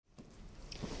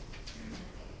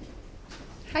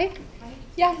Hej,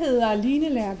 jeg hedder Line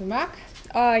Lærke Mørk,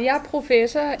 og jeg er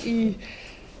professor i,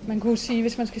 man kunne sige,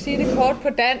 hvis man skal sige det kort på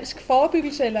dansk,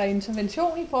 forebyggelse eller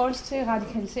intervention i forhold til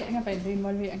radikalisering og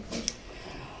bandeinvolvering.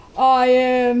 Og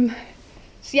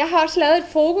så jeg har også lavet et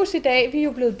fokus i dag. Vi er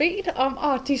jo blevet bedt om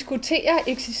at diskutere,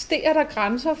 eksisterer der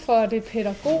grænser for det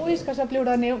pædagogiske, og så blev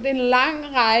der nævnt en lang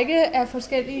række af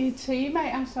forskellige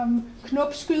temaer, som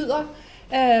knopskyder,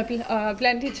 og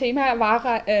blandt de temaer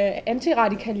var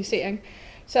antiradikalisering.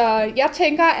 Så jeg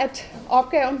tænker, at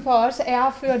opgaven for os er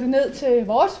at føre det ned til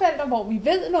vores felter, hvor vi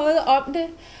ved noget om det.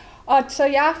 Og så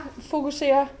jeg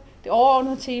fokuserer det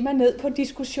overordnede tema ned på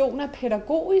diskussion af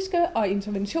pædagogiske og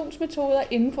interventionsmetoder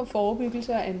inden for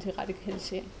forebyggelse og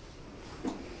antiradikalisering.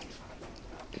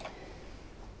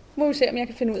 Nu må vi se, om jeg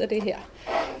kan finde ud af det her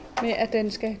med, at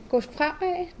den skal gå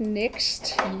fremad.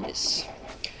 Next. Yes.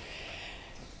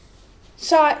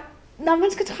 Så når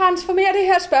man skal transformere det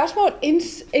her spørgsmål,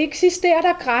 eksisterer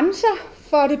der grænser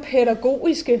for det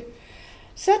pædagogiske,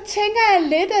 så tænker jeg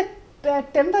lidt, at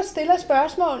dem, der stiller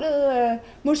spørgsmålet,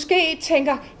 måske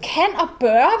tænker, kan og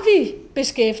bør vi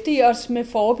beskæftige os med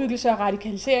forebyggelse og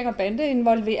radikalisering og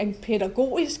bandeinvolvering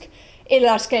pædagogisk,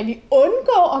 eller skal vi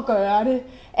undgå at gøre det?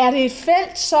 Er det et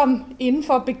felt, som inden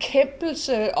for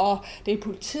bekæmpelse, og det er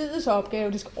politiets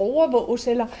opgave, det skal overvåges,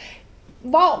 eller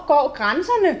hvor går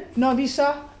grænserne, når vi så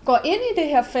går ind i det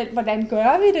her felt? Hvordan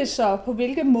gør vi det så? På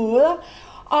hvilke måder?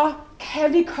 Og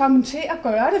kan vi komme til at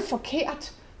gøre det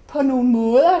forkert på nogle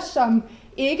måder, som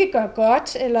ikke gør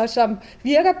godt, eller som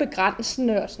virker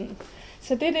begrænsende og sådan?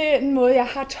 Så det er den måde, jeg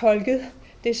har tolket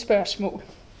det spørgsmål.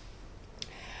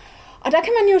 Og der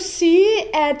kan man jo sige,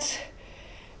 at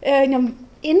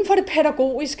inden for det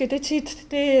pædagogiske,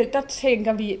 der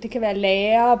tænker vi, det kan være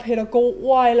lærere,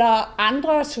 pædagoger eller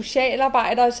andre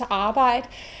socialarbejderes arbejde.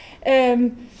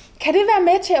 Kan det være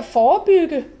med til at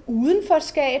forebygge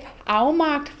udenforskab,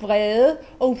 afmagt, vrede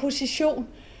og opposition?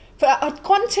 Og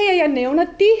grunden til, at jeg nævner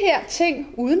de her ting,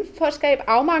 udenforskab,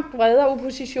 afmagt, vrede og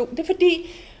opposition, det er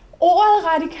fordi ordet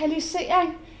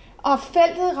radikalisering og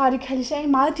feltet radikalisering er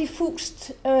meget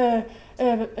diffust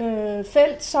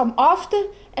felt, som ofte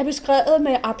er beskrevet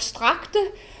med abstrakte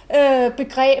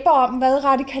begreber om, hvad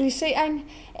radikalisering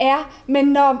er.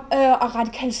 Men og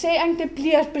radikalisering, det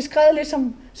bliver beskrevet lidt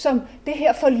som det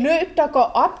her forløb, der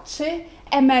går op til,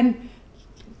 at man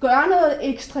gør noget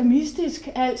ekstremistisk,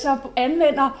 altså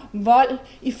anvender vold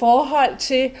i forhold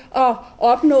til at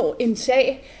opnå en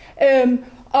sag.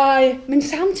 Men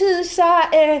samtidig så,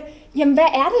 hvad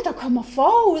er det, der kommer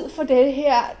forud for det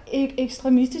her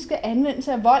ekstremistiske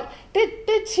anvendelse af vold? Det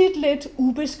er tit lidt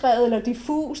ubeskrevet eller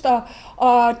diffust,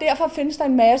 og derfor findes der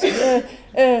en masse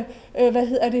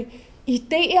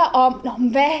idéer om,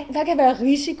 hvad kan være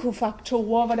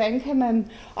risikofaktorer, hvordan kan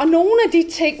man... Og nogle af de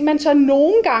ting, man så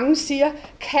nogle gange siger,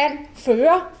 kan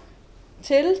føre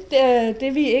til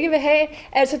det, vi ikke vil have.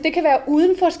 Altså det kan være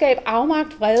udenforskab,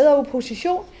 afmagt, vrede og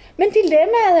opposition. Men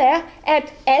dilemmaet er, at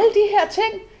alle de her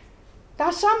ting, der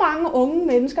er så mange unge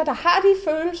mennesker, der har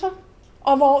de følelser,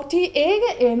 og hvor de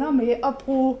ikke ender med at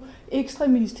bruge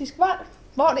ekstremistisk vold.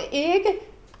 Hvor det ikke,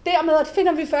 dermed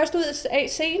finder vi først ud af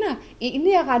senere,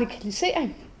 egentlig er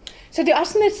radikalisering. Så det er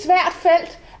også sådan et svært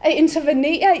felt at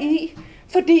intervenere i,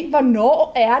 fordi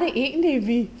hvornår er det egentlig,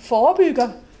 vi forebygger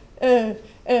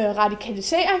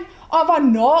radikalisering, og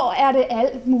hvornår er det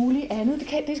alt muligt andet.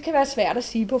 Det kan være svært at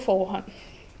sige på forhånd.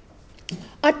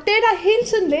 Og det, der hele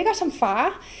tiden ligger som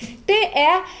fare, det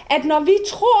er, at når vi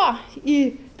tror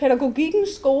i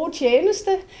pædagogikkens gode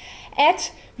tjeneste,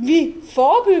 at vi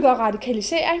forebygger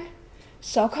radikalisering,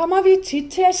 så kommer vi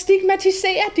tit til at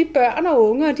stigmatisere de børn og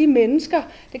unge og de mennesker,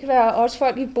 det kan være også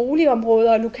folk i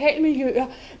boligområder og lokalmiljøer,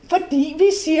 fordi vi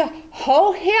siger,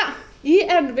 hov her, I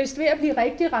er vist ved at blive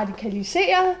rigtig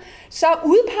radikaliseret, så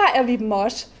udpeger vi dem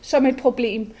også som et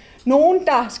problem. Nogen,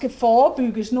 der skal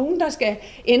forebygges, nogen, der skal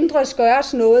ændres,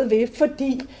 gøres noget ved,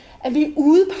 fordi at vi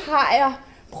udpeger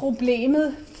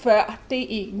problemet, før det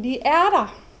egentlig er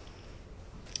der.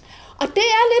 Og det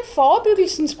er lidt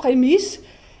forebyggelsens præmis,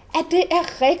 at det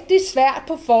er rigtig svært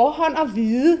på forhånd at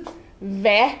vide,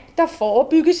 hvad der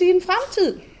forebygges i en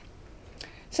fremtid.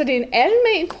 Så det er en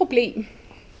almen problem.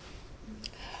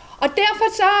 Og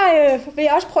derfor så vil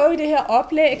jeg også prøve i det her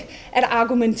oplæg at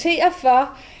argumentere for,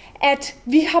 at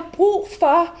vi har brug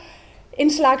for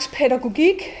en slags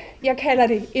pædagogik, jeg kalder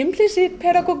det implicit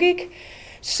pædagogik,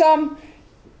 som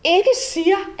ikke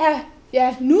siger, at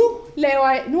ja,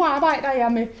 nu arbejder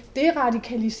jeg med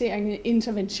deradikalisering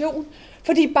intervention,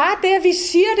 Fordi bare det, at vi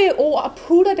siger det ord og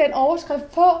putter den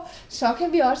overskrift på, så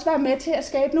kan vi også være med til at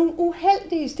skabe nogle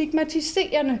uheldige,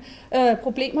 stigmatiserende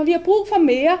problemer. Vi har brug for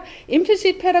mere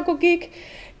implicit pædagogik,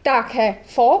 der kan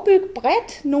forebygge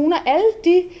bredt nogle af alle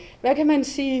de, hvad kan man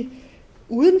sige,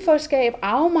 udenforskab,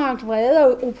 afmagt, vrede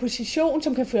og opposition,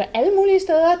 som kan føre alle mulige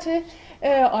steder til,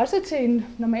 også til en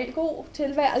normal god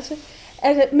tilværelse.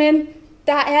 Altså, men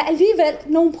der er alligevel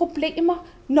nogle problemer,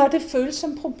 når det føles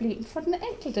som problem for den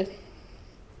enkelte.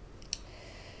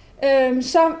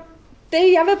 Så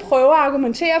det, jeg vil prøve at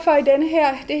argumentere for i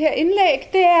det her indlæg,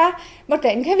 det er,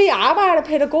 hvordan kan vi arbejde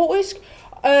pædagogisk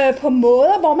på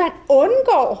måder, hvor man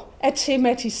undgår at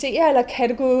tematisere eller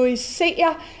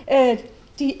kategorisere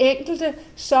de enkelte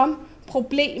som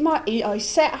problemer, og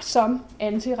især som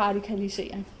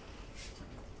antiradikalisering.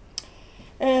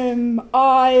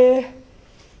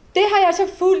 Det har jeg så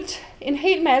fulgt en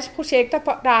hel masse projekter,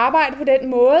 der arbejder på den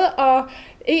måde, og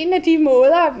en af de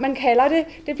måder, man kalder det,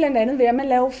 det er blandt andet ved, at man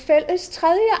laver fælles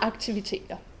tredje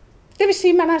aktiviteter. Det vil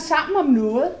sige, at man er sammen om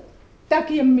noget, der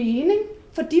giver mening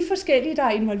for de forskellige, der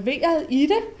er involveret i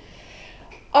det.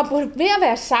 Og ved at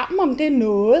være sammen om det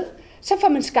noget, så får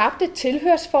man skabt et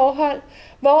tilhørsforhold,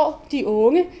 hvor de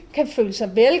unge kan føle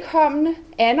sig velkomne,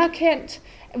 anerkendt,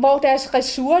 hvor deres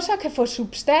ressourcer kan få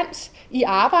substans i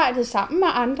arbejdet sammen med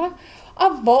andre,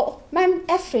 og hvor man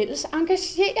er fælles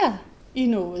engageret i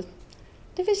noget.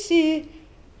 Det vil sige,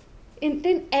 det er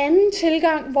en anden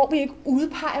tilgang, hvor vi ikke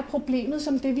udpeger problemet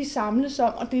som det, vi samles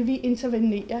om, og det, vi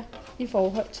intervenerer i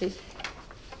forhold til.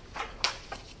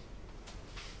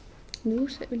 Nu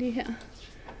ser vi lige her.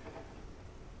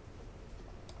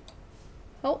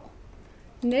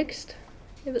 Next.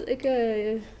 Jeg ved ikke,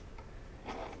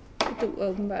 det duer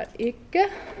åbenbart ikke.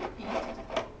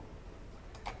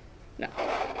 Nå.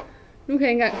 Nu kan jeg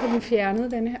ikke engang få den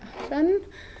fjernet, den her. Sådan.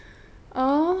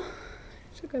 Og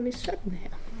så gør vi sådan her.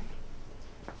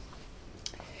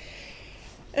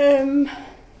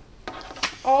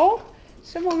 Og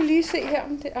så må vi lige se her,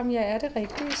 om jeg er det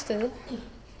rigtige sted.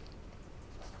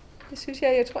 Det synes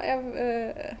jeg tror jeg...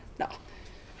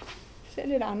 ser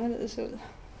lidt anderledes ud.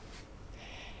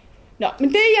 Nå, men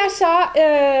det jeg så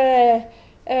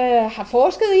har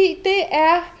forsket i, det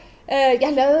er, jeg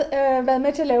har været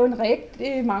med til at lave en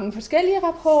rigtig mange forskellige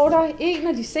rapporter. En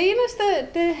af de seneste,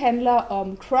 det handler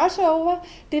om crossover,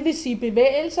 det vil sige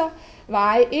bevægelser,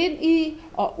 veje ind i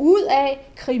og ud af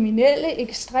kriminelle,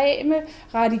 ekstreme,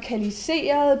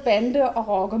 radikaliserede bande- og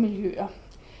rockermiljøer.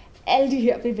 Alle de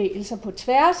her bevægelser på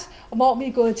tværs, og hvor vi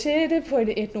er gået til det på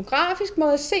en etnografisk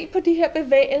måde, se på de her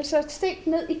bevægelser, se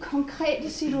ned i konkrete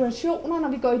situationer, når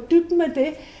vi går i dybden med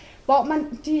det, hvor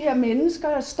de her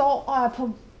mennesker står og er på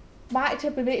vej til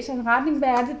at bevæge sig i en retning, hvad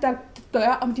er det, der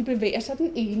gør, om de bevæger sig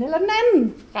den ene eller den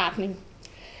anden retning.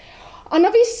 Og når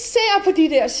vi ser på de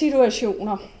der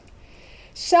situationer,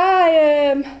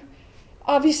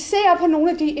 og vi ser på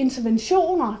nogle af de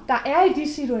interventioner, der er i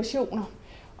de situationer,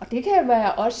 og det kan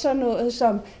være også sådan noget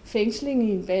som fængsling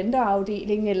i en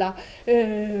bandeafdeling, eller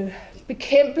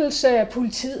bekæmpelse af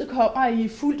politiet kommer i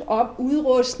fuldt op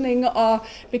udrustning og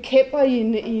bekæmper i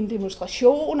en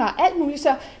demonstration og alt muligt.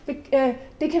 Så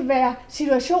det kan være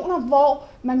situationer, hvor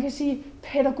man kan sige, at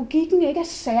pædagogikken ikke er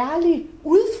særlig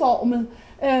udformet,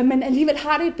 men alligevel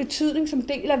har det et betydning som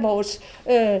del af vores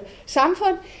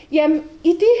samfund. Jamen, i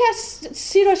de her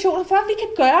situationer, for at vi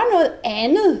kan gøre noget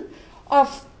andet og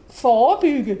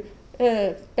forebygge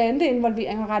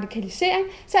bandeinvolvering og radikalisering,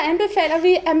 så anbefaler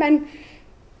vi, at man,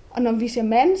 og når vi siger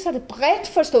mand, så er det bredt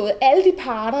forstået, alle de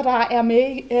parter, der er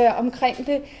med omkring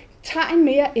det, tager en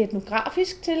mere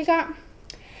etnografisk tilgang.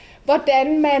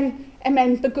 Hvordan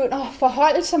man begynder at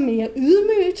forholde sig mere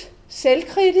ydmygt,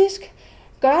 selvkritisk,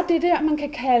 gør det der, man kan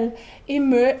kalde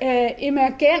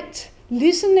emergent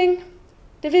listening.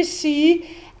 Det vil sige,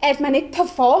 at man ikke på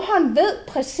forhånd ved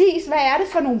præcis, hvad er det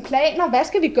for nogle planer, hvad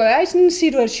skal vi gøre i sådan en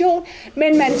situation,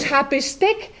 men man tager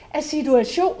bestik af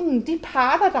situationen, de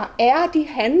parter, der er, de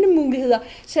handlemuligheder,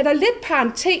 sætter lidt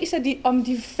parenteser om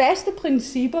de faste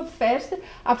principper, faste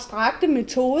abstrakte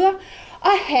metoder,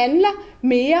 og handler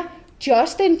mere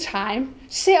just in time,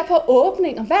 ser på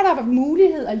åbninger, hvad der er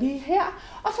muligheder lige her,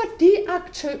 og får de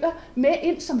aktører med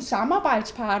ind som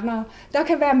samarbejdspartnere, der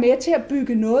kan være med til at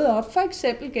bygge noget op, for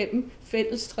eksempel gennem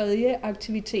fælles tredje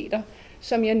aktiviteter,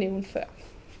 som jeg nævnte før.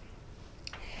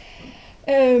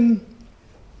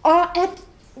 Og at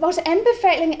vores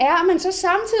anbefaling er, at man så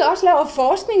samtidig også laver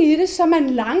forskning i det, så man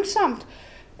langsomt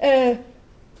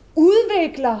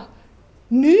udvikler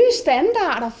nye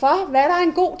standarder for, hvad der er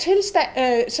en god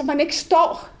tilstand, så man ikke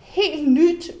står helt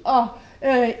nyt og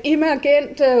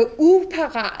emergent,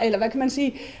 uparat, eller hvad kan man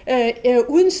sige,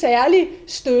 uden særlig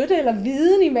støtte eller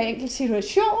viden i hver enkelt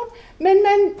situation, men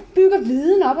man bygger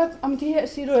viden op om de her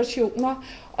situationer,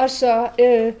 og så,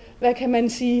 hvad kan man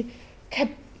sige, kan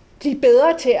blive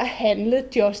bedre til at handle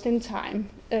just in time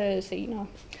senere.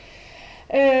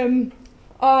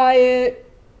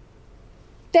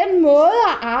 Den måde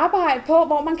at arbejde på,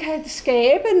 hvor man kan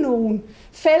skabe nogle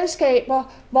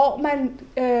fællesskaber, hvor man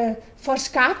får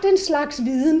skabt en slags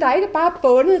viden, der er ikke bare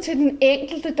bundet til den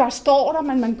enkelte, der står der,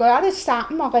 men man gør det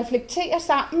sammen og reflekterer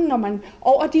sammen, når man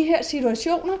over de her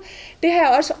situationer. Det har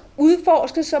jeg også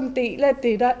udforsket som del af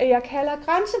det, der jeg kalder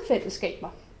grænsefællesskaber,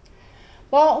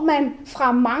 hvor man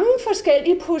fra mange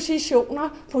forskellige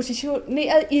positioner,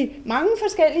 positioneret i mange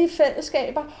forskellige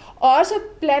fællesskaber, også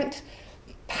blandt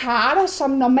parter, som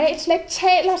normalt slet ikke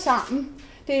taler sammen,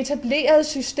 det etablerede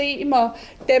system og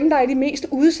dem, der er i de mest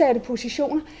udsatte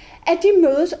positioner, at de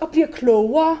mødes og bliver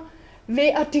klogere ved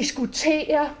at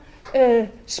diskutere,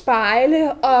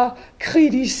 spejle og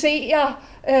kritisere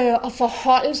og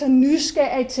forholde sig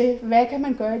nysgerrig til, hvad kan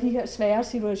man gøre i de her svære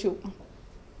situationer.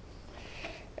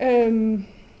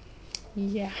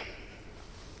 Ja.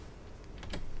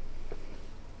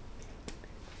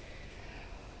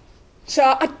 Så,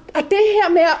 og det her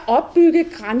med at opbygge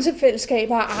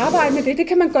grænsefællesskaber og arbejde med det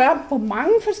kan man gøre på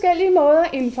mange forskellige måder,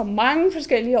 inden for mange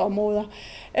forskellige områder.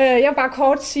 Jeg vil bare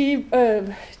kort sige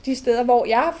de steder, hvor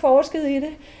jeg har forsket i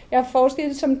det. Jeg har forsket i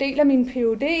det som del af min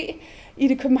Ph.D. i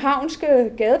det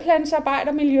københavnske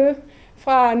gadeplansarbejdermiljø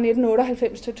fra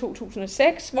 1998 til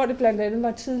 2006, hvor det blandt andet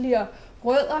var tidligere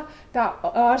Rødder, der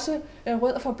også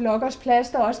Rødder fra Blokkers Plads,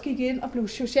 der også gik ind og blev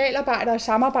socialarbejdere og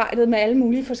samarbejdede med alle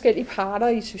mulige forskellige parter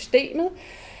i systemet.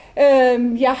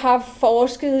 Jeg har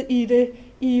forsket i det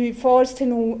i forhold til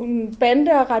nogle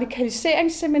bande- og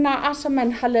radikaliseringsseminarer, som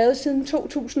man har lavet siden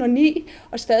 2009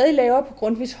 og stadig laver på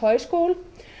Grundtvigs Højskole,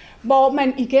 hvor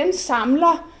man igen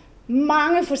samler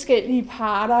mange forskellige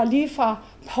parter, lige fra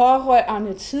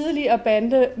pårørende, tidligere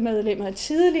bandemedlemmer,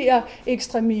 tidligere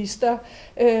ekstremister,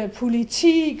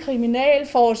 politi,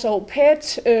 kriminalforsorg,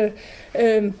 PET,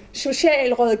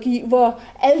 socialrådgiver,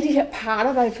 alle de her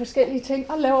parter, der er i forskellige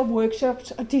ting, og laver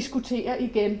workshops og diskuterer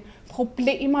igen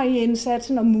problemer i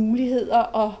indsatsen og muligheder.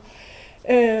 Og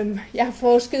jeg har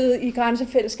forsket i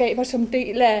grænsefællesskaber som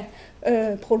del af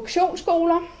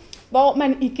produktionsskoler, hvor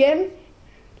man igen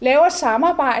laver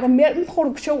samarbejder mellem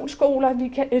produktionsskoler,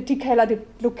 de kalder det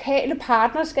lokale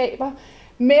partnerskaber,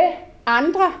 med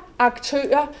andre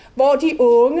aktører, hvor de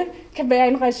unge kan være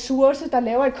en ressource, der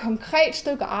laver et konkret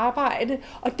stykke arbejde,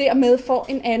 og dermed får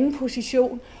en anden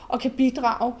position og kan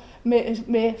bidrage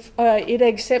med et af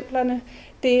eksemplerne.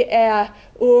 Det er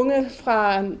unge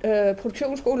fra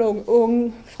produktionsskole,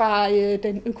 unge fra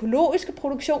den økologiske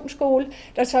produktionsskole,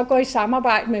 der så går i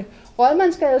samarbejde med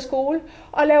Rådmandsgade skole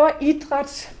og laver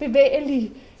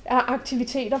idrætsbevægelige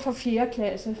aktiviteter for 4.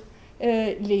 klasse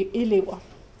elever.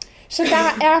 Så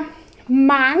der er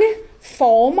mange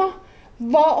former,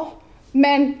 hvor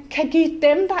man kan give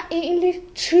dem, der egentlig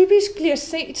typisk bliver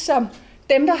set som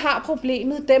dem, der har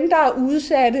problemet, dem, der er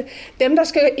udsatte, dem, der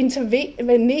skal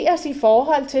interveneres i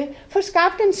forhold til, få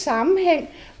skabt en sammenhæng,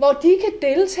 hvor de kan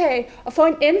deltage og få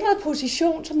en ændret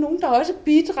position som nogen, der også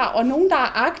bidrager, nogen, der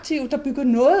er aktive, der bygger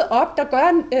noget op, der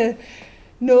gør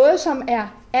noget, som er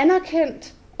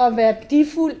anerkendt og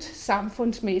værdifuldt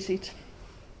samfundsmæssigt.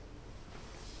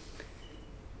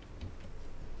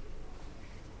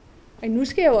 Og nu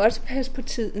skal jeg jo også passe på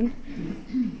tiden.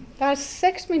 Der er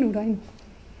 6 minutter ind.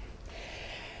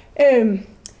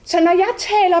 Så når jeg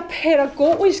taler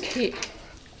pædagogisk her,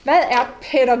 hvad er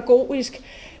pædagogisk,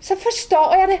 så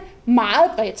forstår jeg det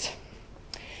meget bredt.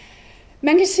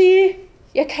 Man kan sige,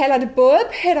 jeg kalder det både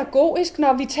pædagogisk,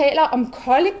 når vi taler om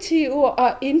kollektive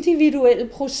og individuelle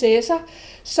processer,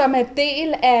 som er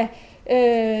del af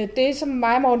det, som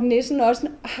mig og Morten Nissen også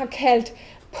har kaldt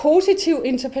positiv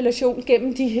interpellation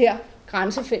gennem de her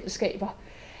grænsefællesskaber.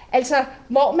 Altså,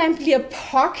 hvor man bliver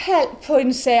påkaldt på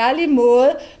en særlig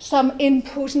måde som en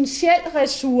potentiel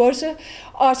ressource,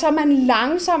 og så man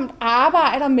langsomt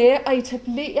arbejder med at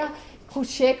etablere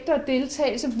projekter og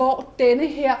deltagelse, hvor denne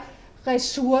her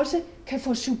ressource kan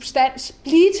få substans,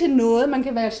 blive til noget, man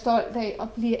kan være stolt af og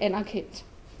blive anerkendt.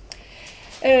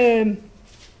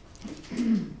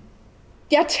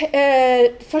 Jeg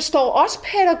forstår også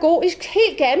pædagogisk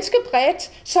helt ganske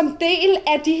bredt som del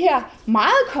af de her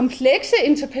meget komplekse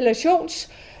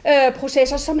interpellationsprocesser,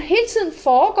 processer, som hele tiden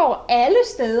foregår alle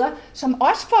steder, som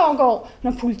også foregår,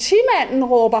 når politimanden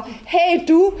råber, hey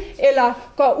du,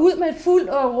 eller går ud med fuld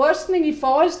rustning i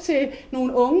forhold til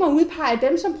nogle unge og udpeger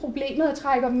dem som problemet og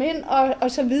trækker dem ind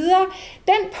og så videre.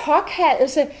 Den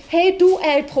påkaldelse, hey du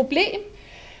er et problem,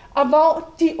 og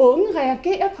hvor de unge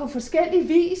reagerer på forskellige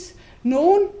vis.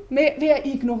 Nogen ved at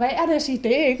ignorere det og sige,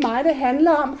 det er ikke mig, det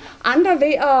handler om. Andre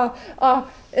ved at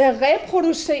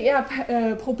reproducere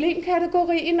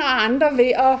problemkategorien, og andre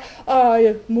ved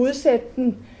at modsætte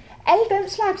den. Alle den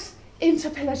slags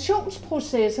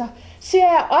interpellationsprocesser ser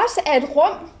jeg også er et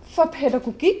rum for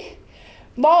pædagogik,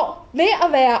 hvor ved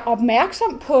at være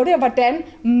opmærksom på det, hvordan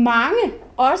mange,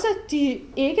 også de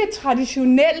ikke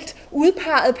traditionelt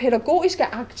udpegede pædagogiske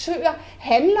aktører,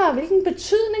 handler, og hvilken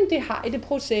betydning de har i det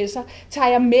processer, tager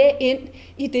jeg med ind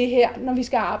i det her, når vi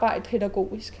skal arbejde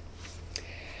pædagogisk.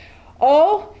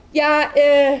 Og jeg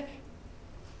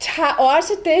tager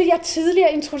også det, jeg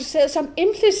tidligere introducerede som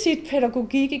implicit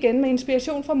pædagogik, igen med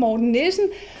inspiration fra Morten Nissen,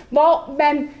 hvor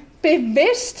man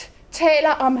bevidst taler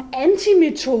om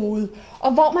antimetode,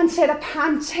 og hvor man sætter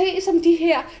parentes om de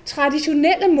her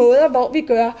traditionelle måder, hvor vi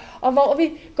gør, og hvor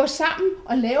vi går sammen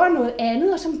og laver noget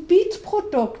andet, og som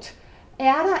bitprodukt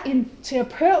er der en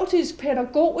terapeutisk,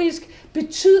 pædagogisk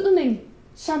betydning,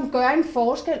 som gør en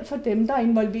forskel for dem, der er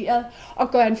involveret,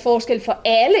 og gør en forskel for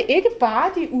alle, ikke bare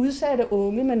de udsatte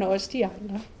unge, men også de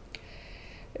andre.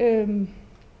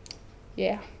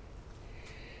 Ja.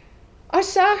 Og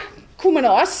så kunne man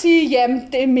også sige, jamen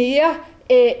det er mere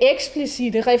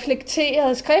eksplicite,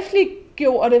 reflekterede,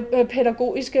 skriftliggjorte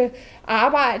pædagogiske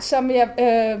arbejde, som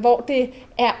hvor det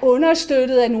er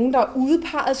understøttet af nogen, der er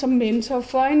udpeget som mentor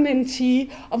for en mentee,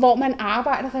 og hvor man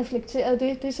arbejder reflekteret.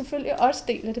 Det er selvfølgelig også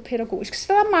del af det pædagogiske.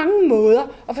 Så der er mange måder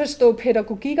at forstå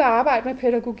pædagogik og arbejde med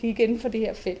pædagogik inden for det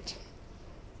her felt.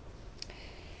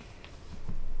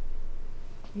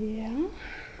 Ja.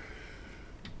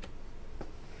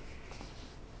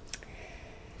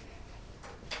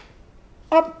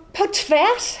 Og på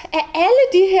tværs af alle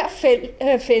de her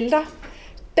felter,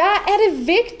 der er det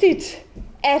vigtigt,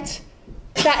 at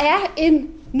der er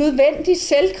en nødvendig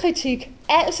selvkritik.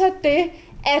 Altså det,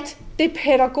 at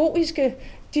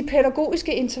de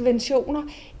pædagogiske interventioner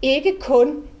ikke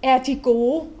kun er de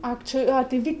gode aktører,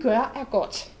 det vi gør er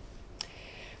godt.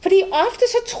 Fordi ofte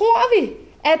så tror vi,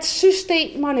 at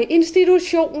systemerne,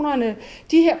 institutionerne,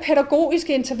 de her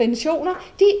pædagogiske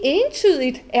interventioner, de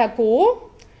entydigt er gode.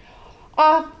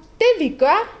 Og det vi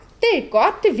gør, det er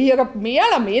godt, det virker mere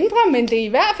eller mindre, men det er i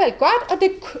hvert fald godt, og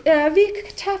det, vi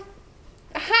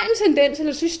har en tendens,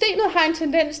 eller systemet har en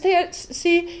tendens til at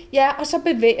sige ja, og så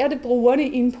bevæger det brugerne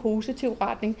i en positiv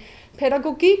retning.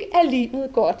 Pædagogik er limet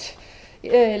godt,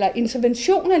 eller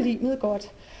intervention er limet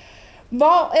godt.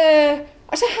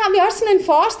 Og så har vi også sådan en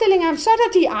forestilling om, så er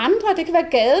der de andre, det kan være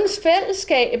gadens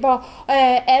fællesskaber,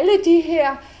 alle de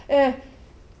her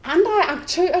andre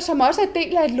aktører, som også er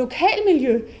del af et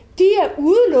lokalmiljø, de er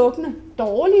udelukkende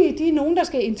dårlige. De er nogen, der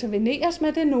skal interveneres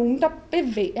med, det er nogen, der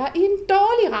bevæger i en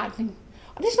dårlig retning.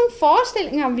 Og det er sådan nogle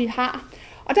forestillinger, vi har.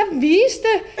 Og der viste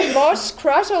vores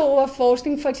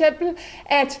crossover-forskning for eksempel,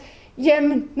 at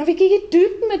jamen, når vi gik i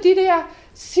dybden med de der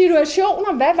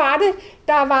situationer, hvad var det?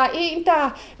 Der var en,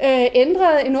 der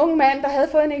ændrede en ung mand, der havde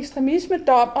fået en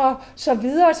ekstremismedom og så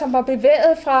videre, som var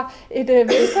bevæget fra et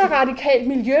venstreradikalt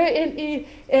miljø ind i,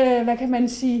 hvad kan man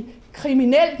sige,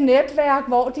 kriminelt netværk,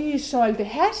 hvor de solgte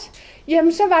hash.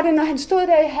 Jamen, så var det, når han stod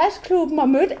der i hashklubben og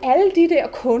mødte alle de der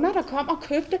kunder, der kom og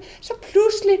købte, så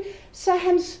pludselig så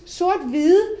hans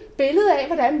sort-hvide billede af,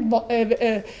 hvordan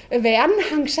verden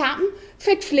hang sammen,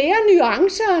 fik flere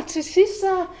nuancer, og til sidst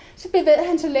så bevægede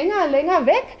han sig længere og længere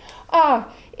væk, og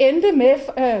endte med,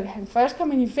 han først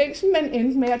kom ind i fængsel, men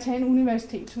endte med at tage en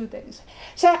universitetsuddannelse.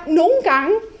 Så nogle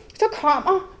gange, så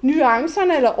kommer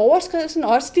nuancerne eller overskridelsen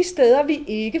også de steder, vi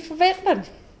ikke forventer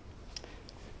det.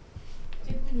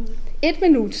 1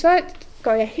 minut, så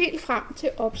går jeg helt frem til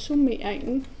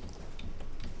opsummeringen.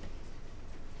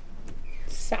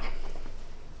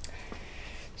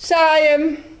 Så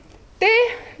det,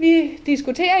 vi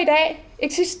diskuterer i dag,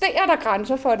 eksisterer der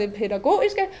grænser for det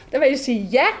pædagogiske? Der vil jeg sige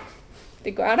ja,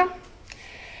 det gør der.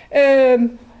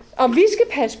 Og vi skal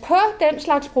passe på den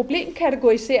slags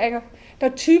problemkategoriseringer, der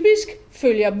typisk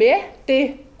følger med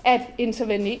det at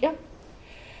intervenere.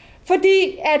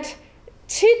 Fordi at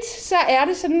tit så er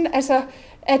det sådan, altså,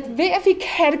 at ved at vi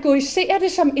kategoriserer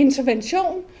det som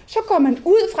intervention, så går man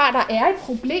ud fra, at der er et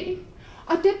problem.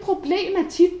 Og det problem er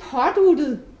tit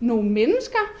påduttet nogle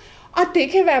mennesker, og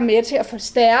det kan være med til at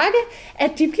forstærke,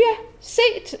 at de bliver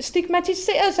set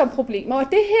stigmatiseret som problemer. Og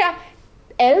det her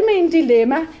almene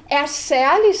dilemma er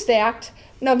særlig stærkt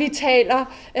når vi taler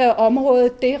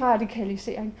området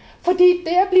deradikalisering. Fordi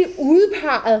det at blive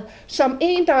udpeget som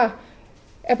en, der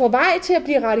er på vej til at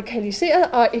blive radikaliseret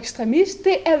og ekstremist,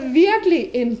 det er virkelig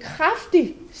en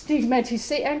kraftig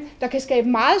stigmatisering, der kan skabe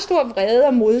meget stor vrede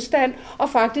og modstand, og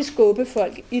faktisk skubbe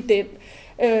folk i den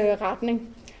retning.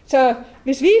 Så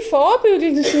hvis vi i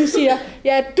forebyggelsen siger,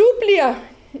 ja, du bliver,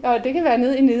 og det kan være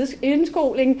nede i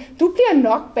indskoling, du bliver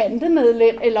nok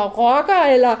bandemedlem, eller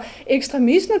rocker, eller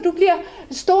ekstremist, når du bliver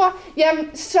stor, jamen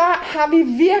så har vi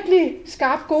virkelig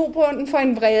skabt godbunden for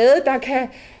en vrede, der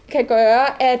kan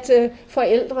gøre, at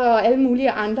forældre og alle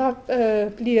mulige andre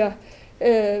bliver,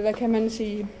 hvad kan man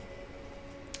sige,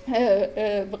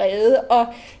 vrede. Og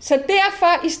så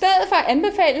derfor, i stedet for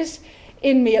det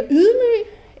en mere ydmyg,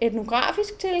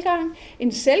 etnografisk tilgang,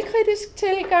 en selvkritisk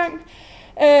tilgang,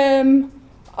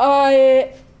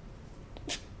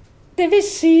 det vil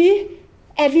sige,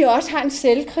 at vi også har en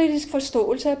selvkritisk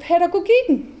forståelse af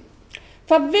pædagogikken.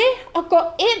 For ved at gå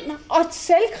ind og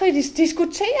selvkritisk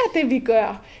diskutere det, vi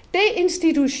gør, det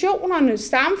institutionerne,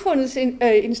 samfundets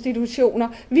institutioner,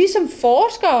 vi som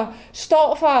forskere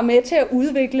står for og med til at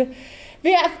udvikle,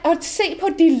 ved at se på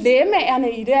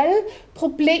dilemmaerne i det, alle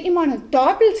problemerne,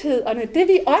 dobbelthederne, det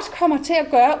vi også kommer til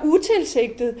at gøre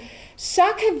utilsigtet, så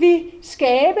kan vi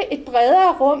skabe et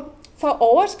bredere rum for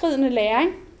overskridende læring,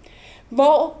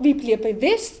 hvor vi bliver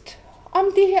bevidst om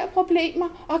de her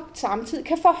problemer og samtidig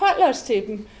kan forholde os til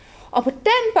dem. Og på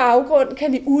den baggrund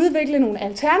kan vi udvikle nogle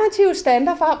alternative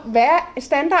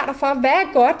standarder for, hvad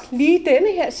er godt lige i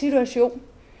denne her situation.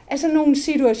 Altså nogle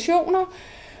situationer,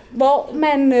 hvor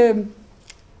man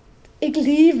ikke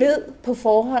lige ved på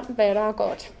forhånd, hvad der er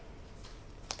godt.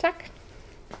 Tak.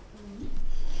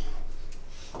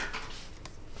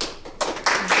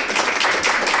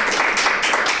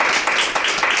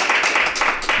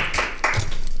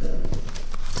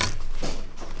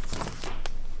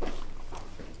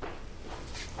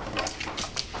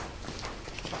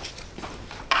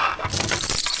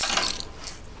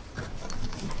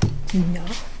 Nå,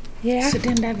 ja. Så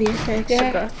den der virker ikke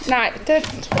så godt. Nej, det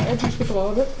tror jeg, du skal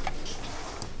droppe.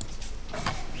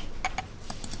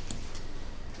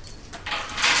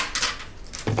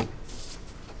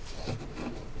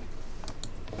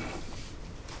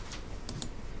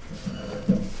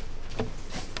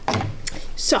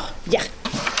 Så, ja.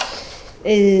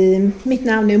 Mit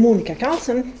navn er Monika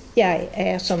Carlsen. Jeg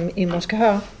er, som I måske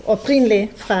høre,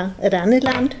 oprindelig fra et andet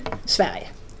land, Sverige.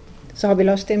 Så har vi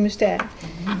også det mysterium.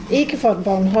 Ikke for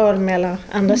Bornholm eller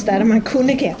andre steder, man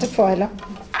kunne gætte på, eller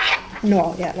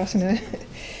Norge eller sådan noget.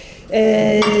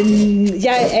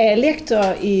 Jeg er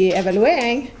lektor i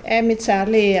evaluering af mit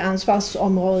særlige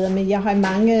ansvarsområde, men jeg har i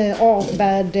mange år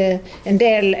været en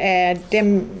del af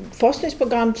dem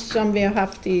forskningsprogram, som vi har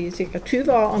haft i cirka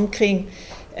 20 år omkring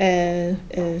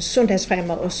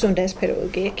sundhedsfremme og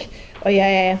sundhedspædagogik. Og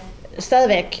jeg er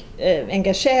stadigvæk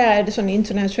engageret i sådan en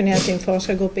international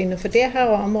forskergruppe inden for det her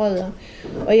område.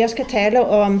 Og jeg skal tale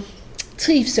om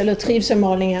trivsel og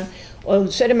trivselmålinger. Og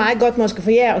så er det meget godt måske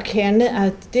for jer at kende,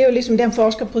 at det er jo ligesom den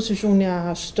forskerposition, jeg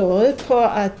har stået på,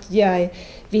 at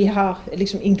vi har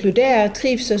ligesom inkluderet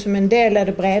trivsel som en del af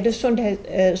det brede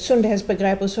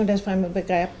sundhedsbegreb og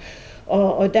sundhedsfremmebegreb.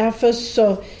 Og derfor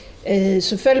så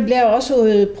selvfølgelig bliver jeg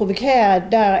også provokeret,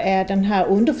 der er den her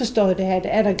underforståede, at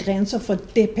er der grænser for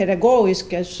det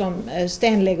pædagogiske, som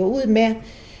Stan lægger ud med,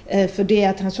 fordi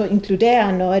at han så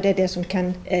inkluderer noget af det, som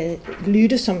kan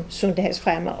lyde som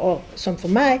sundhedsfremme, og som for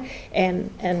mig er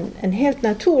en helt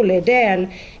naturlig del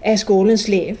af skolens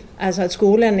liv. Altså at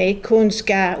skolen ikke kun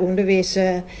skal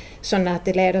undervise, sådan at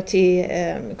det leder til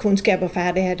kundskab og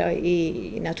færdigheder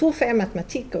i naturfag,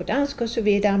 matematik og dansk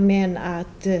osv., men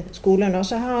at skolen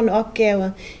også har en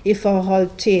opgave i forhold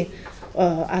til,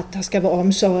 at der skal være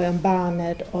omsorg om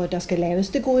barnet, og der skal laves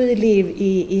det gode liv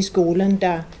i skolen,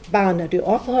 der barnet det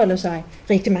opholder sig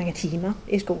rigtig mange timer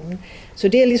i skolen. Så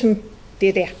det er ligesom,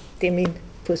 det er min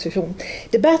position.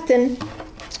 Debatten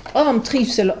om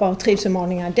trivsel og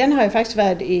trivselmålinger, den har jo faktisk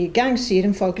været i gang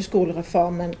siden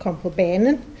folkeskolereformen kom på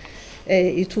banen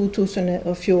i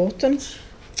 2014,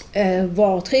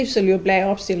 hvor trivsel jo blev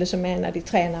opstillet som en af de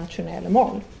 3 nationale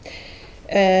mål.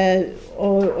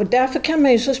 Og derfor kan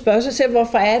man jo så spørge sig selv,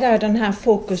 hvorfor er der den her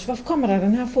fokus? Hvorfor kommer der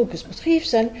den her fokus på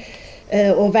trivsel?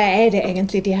 Og hvad er det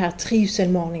egentlig, de her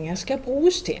trivselmålinger skal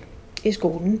bruges til i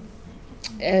skolen?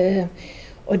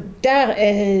 Og der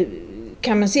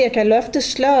kan man sige, at jeg kan løfte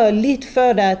sløret lidt for,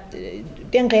 at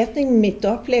den retning mit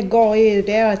oplæg går i,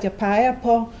 det er, at jeg peger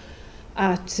på,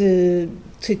 at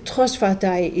til trods for, at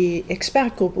der i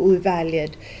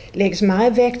ekspertgruppeudvalget lægges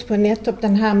meget vægt på netop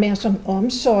den her mere som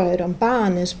omsorg om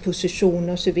barnets position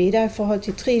og så videre i forhold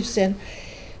til trivsel,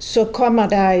 så kommer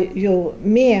der jo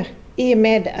mere, i og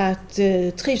med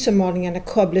at trivselmålingerne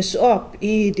kobles op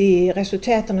i de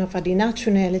resultaterne fra de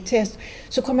nationale test,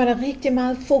 så kommer der rigtig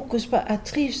meget fokus på, at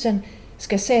trivsel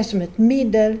skal ses som et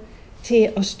middel til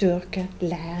at styrke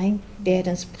læring. Det er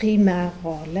dens primære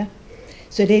rolle.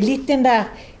 Så det er lidt den der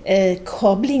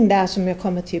kobling der, som jeg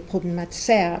kommer til at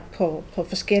problematisere på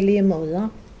forskellige måder.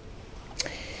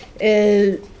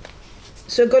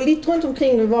 Så jeg går lidt rundt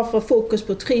omkring, hvorfor fokus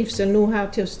på trivsel nu her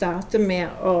til at starte med,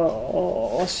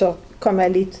 og så kommer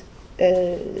jeg lidt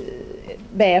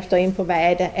bagefter ind på, hvad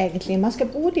er det egentlig, man skal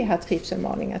bruge de her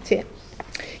trivselmålinger til.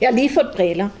 Jeg har lige fået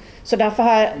briller, så derfor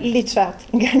har jeg lidt svært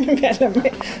en gang imellem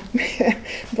med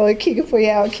både kigge på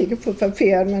jer og kigge på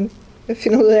papiret, men jeg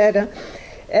finder ud af det.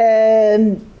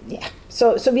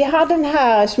 Så vi har den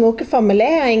her smukke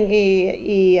formulering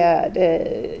i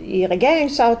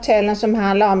regeringsaftalen, som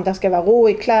handler om, at der skal være ro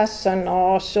i klassen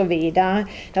og så videre.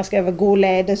 Der skal være god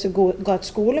ledelse og godt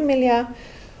skolemiljø.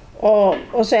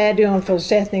 Og så er det jo en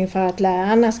forudsætning for, at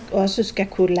lærerne også skal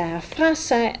kunne lære fra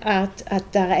sig, at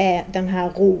der er den her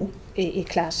ro i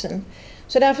klassen.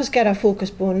 Så derfor skal der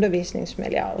fokus på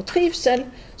undervisningsmiljø og trivsel,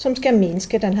 som skal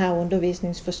mindske den her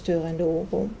undervisningsforstyrrende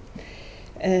uro.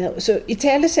 Så i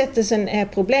talesættelsen af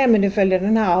problemet ifølge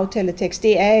den her aftaletekst,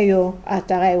 det er jo, at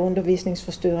der er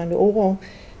undervisningsforstyrrende uro,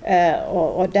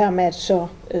 og dermed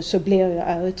så bliver jo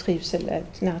øget trivsel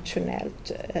et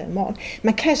nationalt mål.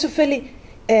 Man kan selvfølgelig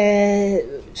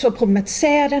så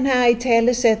problematisere den her i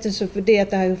talesættelse, fordi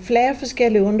at der er jo flere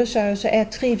forskellige undersøgelser af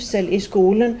trivsel i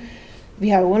skolen. Vi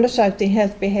har jo undersøgt det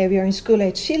Health Behavior in School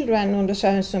Age Children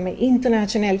undersøgelser, som er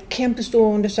internationalt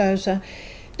kæmpestore undersøgelser.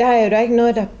 Der er jo der ikke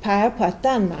noget, der peger på, at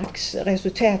Danmarks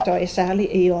resultater er særligt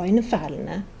i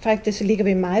øjnefaldende. Faktisk ligger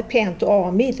vi meget pænt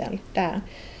over middel der.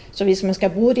 Så hvis man skal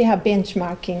bruge de her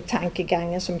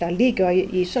benchmarking-tankegange, som der ligger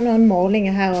i sådan nogle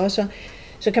målinger her også,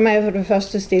 så kan man jo for det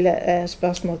første stille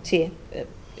spørgsmål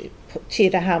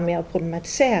til det her med at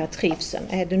problematisere trivsel.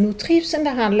 Er det nu trivsel,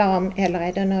 der handler om, eller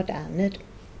er det noget andet?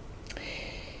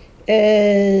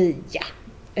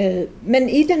 Men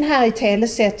i den her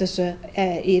italesættelse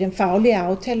i den faglige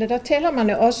aftale, der taler man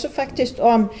jo også faktisk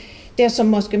om det, som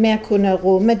måske mere kunne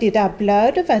rumme de der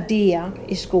bløde værdier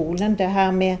i skolen. Det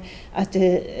her med, at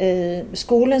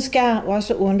skolen skal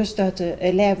også understøtte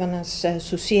elevernes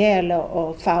sociale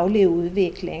og faglige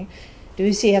udvikling. Det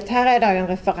vil sige, at her er der jo en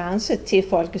reference til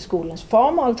folkeskolens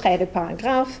formål, 3.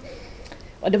 paragraf.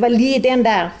 Og det var lige den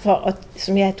der,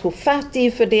 som jeg tog fat i,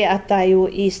 fordi at der jo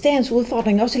i Stens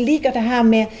udfordring også ligger det her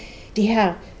med de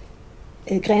her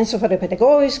grænser for det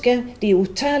pædagogiske, de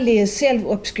utallige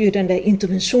selvopskyttende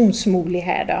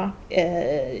interventionsmuligheder,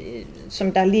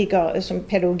 som der ligger, som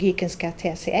pædagogikken skal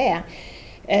tage sig af.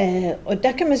 Og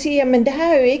der kan man sige, at det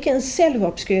her er jo ikke en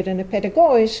selvopskyttende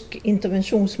pædagogisk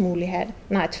interventionsmulighed.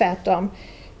 Nej, tværtom.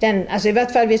 Altså i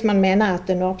hvert fald, hvis man mener, at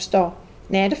den opstår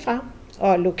nedefra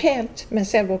og lokalt med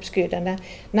selvopskyttende.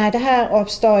 Nej, det her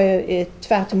opstår jo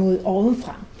tværtimod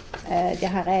ovenfra. Det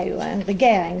her er jo en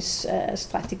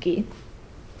regeringsstrategi.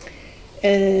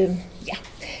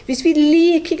 Hvis vi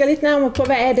lige kigger lidt nærmere på,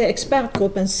 hvad er det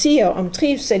ekspertgruppen siger om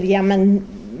trivsel, jamen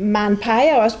man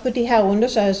peger også på de her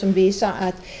undersøgelser, som viser,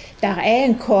 at der er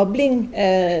en kobling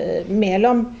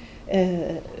mellem,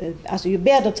 altså jo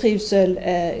bedre trivsel,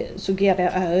 så giver det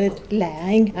øget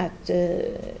læring, at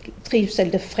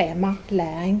trivsel det fremmer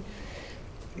læring.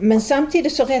 Men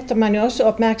samtidig så retter man jo også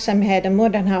opmærksomheden mod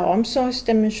den her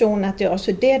omsorgsdimension, at det er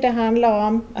også det handler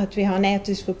om, at vi har en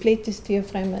etisk forpligtelse til at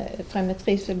fremme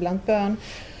trivsel blandt børn.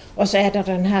 Og så er der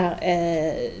den her,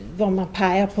 hvor man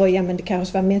peger på, jamen det kan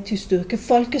også være mere til at styrke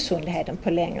folkesundheden på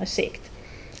længere sigt.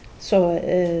 Så,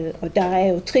 og der er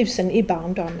jo trivsel i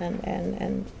barndommen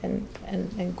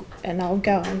en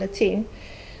afgørende ting.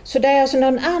 Så der er også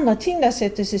nogle andre ting, der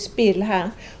sættes i spil her.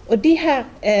 Og de her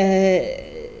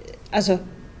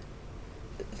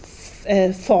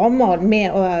formål med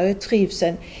at øge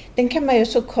trivsel, den kan man jo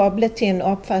så koble til en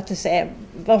opfattelse af,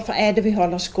 hvorfor er det, vi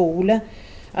holder skole.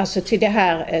 Altså til det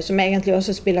her, som egentlig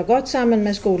også spiller godt sammen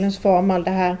med skolens formål,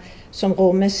 det her, som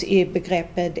rummes i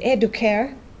begrebet educare,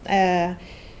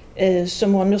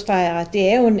 som understreger, at det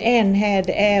er jo en enhed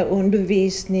af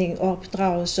undervisning,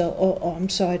 opdragelse og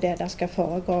omsorg, der skal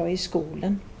foregå i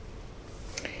skolen.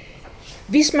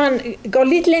 Hvis man går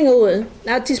lidt længere ud, det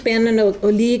er altid spændende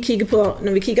at lige kigge på,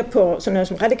 når vi kigger på sådan noget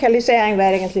som radikalisering, hvad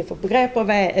er det egentlig for begreber,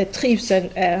 hvad er trivsel,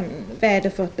 hvad er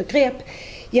det for et begreb,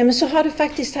 jamen så har det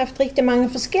faktisk haft rigtig mange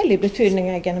forskellige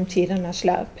betydninger gennem tidernes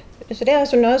løb. Så det er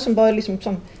altså noget, som både ligesom,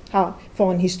 som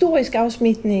får en historisk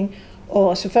afsmitning,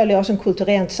 og selvfølgelig også en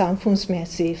kulturelt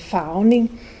samfundsmæssig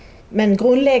farvning. Men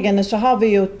grundlæggende så har vi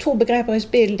jo to begreber i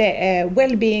spil, det er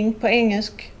well-being på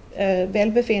engelsk,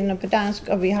 velbefindende på dansk,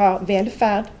 og vi har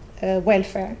velfærd,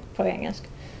 welfare på engelsk.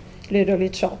 Det lyder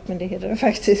lidt sjovt, men det hedder det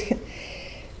faktisk.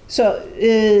 Så,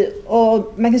 og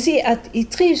man kan sige, at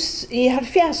i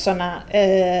 70'erne,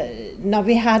 når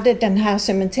vi havde den her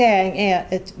cementering af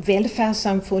et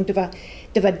velfærdssamfund,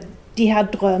 det var de her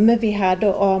drømme, vi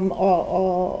havde om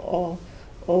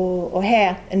at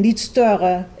have en lidt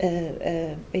større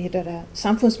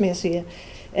samfundsmæssige,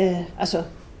 altså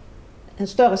en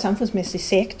større samfundsmæssig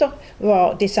sektor,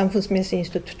 hvor de samfundsmæssige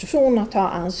institutioner tager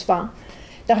ansvar.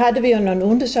 Der havde vi jo nogle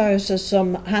undersøgelser,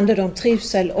 som handlede om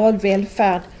trivsel og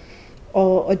velfærd,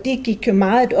 og det gik jo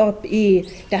meget op i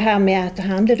det her med, at det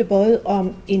handlede både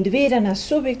om individernes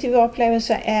subjektive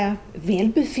oplevelser af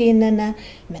velbefindende,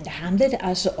 men det handlede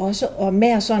altså også om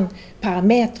mere sådan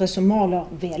parametre, som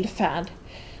måler velfærd.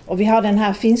 Og vi har den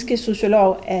her finske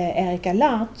sociolog Erik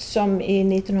Allard, som i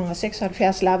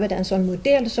 1976 lavede en sådan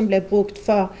model, som blev brugt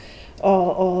for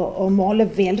at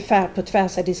måle velfærd på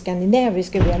tværs af de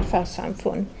skandinaviske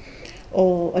velfærdssamfund.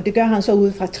 Og det gør han så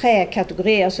ud fra 3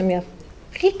 kategorier, som jeg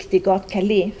rigtig godt kan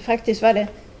lide. Faktisk var det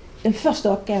den første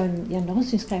opgave, jeg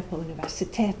nogensinde skrev på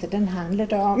universitetet, den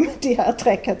handlede om de her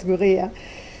 3 kategorier.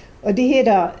 Og det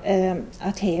hedder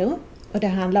at have, og det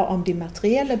handler om de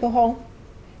materielle behov,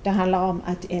 det handler om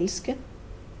at elske,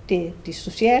 de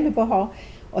sociale behov,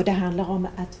 og det handler om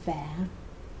at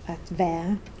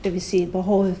være, det vil sige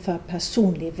behovet for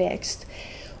personlig vækst.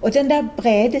 Og den der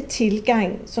brede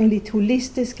tilgang, sådan lidt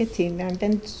holistiske tilgang,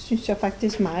 den synes jeg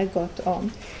faktisk meget godt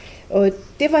om. Og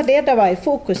det var det, der var i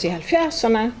fokus i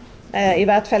 70'erne, i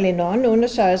hvert fald i nogle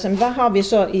undersøgelser. Hvad har vi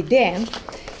så i dag?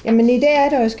 Jamen i dag er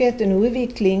der jo sket en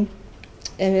udvikling,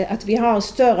 at vi har en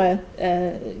større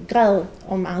grad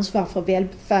om ansvar for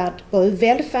velfærd. Både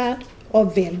velfærd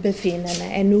og velbefindende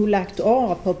er nu lagt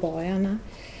over på borgerne.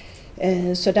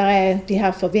 Så der er de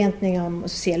her forventninger om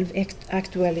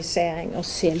selvaktualisering og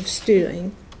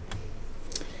selvstyring.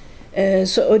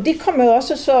 Og det kommer jo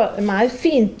også så meget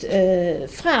fint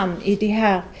frem i de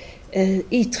her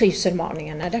i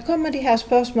trivselmålingerne. Der kommer de her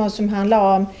spørgsmål, som handler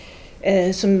om,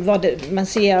 hvor man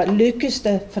siger, lykkes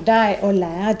det for dig at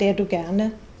lære det, du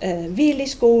gerne vil i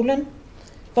skolen?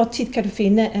 Hvor tit kan du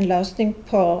finde en løsning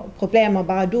på problemer,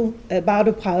 bare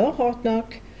du prøver hårdt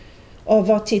nok? Og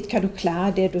hvor tit kan du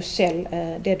klare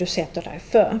det du sætter dig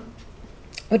for?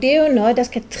 Og det er jo noget, der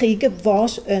skal trigge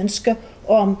vores ønsker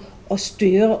om at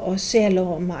styre os selv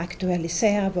og om at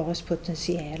aktualisere vores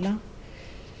potentialer.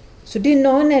 Så det er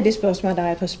nogle af de spørgsmål, der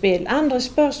er på spil. Andre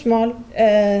spørgsmål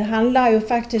handler jo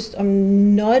faktisk om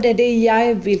noget af det,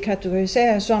 jeg vil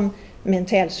kategorisere som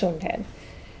mental sundhed.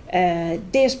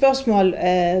 Det er spørgsmål,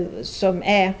 som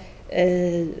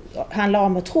handler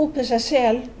om at tro på sig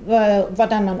selv,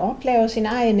 hvordan man oplever sin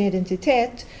egen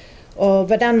identitet, og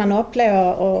hvordan man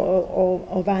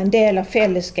oplever at være en del af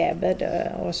fællesskabet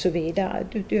og så videre.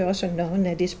 Det er også nogle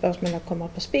af de spørgsmål, der kommer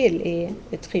på spil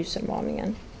i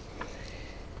trivselmålingen.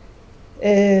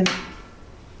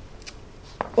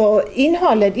 Og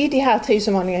indholdet i de her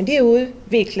trivselmålinger, det er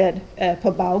udviklet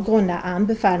på baggrund af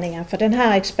anbefalinger for den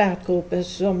her ekspertgruppe,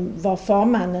 hvor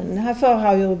formanden herfor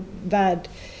har jo været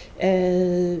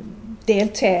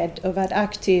deltaget og været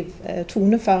aktiv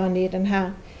toneførende i den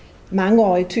her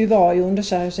mangeårige, 20-årige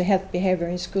undersøgelse Health Behavior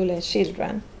in School as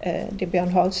Children. Det er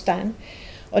Bjørn Holstein.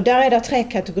 Og der er der 3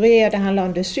 kategorier, der handler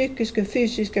om det psykiske,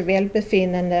 fysiske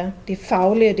velbefindende, det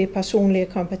faglige, det personlige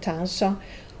kompetencer,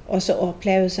 og så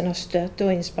oplevelsen af støtte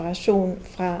og inspiration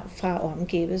fra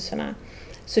omgivelserne.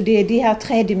 Så det er de her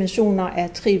 3 dimensioner af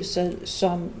trivsel,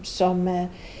 som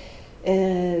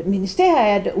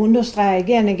ministeriet understreger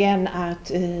igen og igen,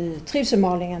 at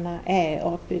trivselmålingerne er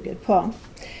opbygget på.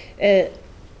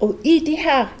 Og i de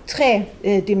her 3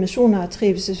 dimensioner af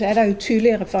trivsel, så er der jo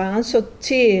tydelige referencer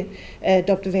til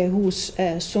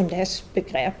WHO's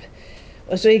sundhedsbegreb.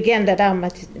 Og så igen det der med,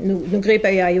 at nu griber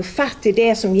jeg jo fat i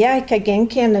det, som jeg kan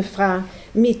genkende fra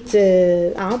mit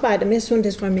arbejde med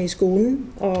sundhedsfremme i skolen,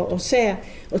 og ser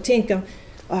og tænker,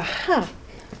 aha,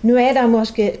 nu er der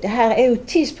måske, det her er jo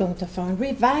tidspunkter for en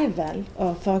revival,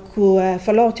 og for at kunne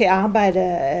få lov til at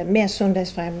arbejde med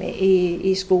sundhedsfremme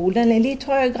i skolen i lidt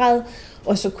højere grad,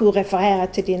 og så kunne referere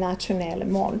til de nationale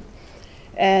mål.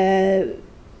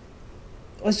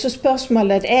 Og så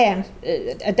spørgsmålet er,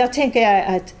 der tænker jeg,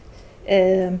 at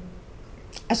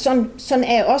sådan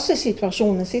er også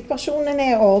situationen. Situationen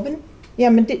er åben.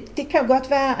 Jamen det kan godt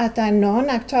være, at der er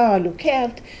nogle aktører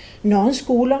lokalt, nogle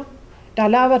skoler, der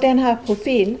laver den her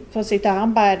profil for sit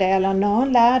arbejde, eller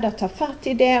nogle lærere, der tager fat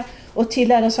i det, og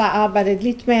tillader sig at arbejde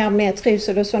lidt mere med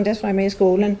trivsel og sundhedsfremme i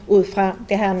skolen, ud fra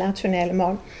det her nationale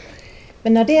mål.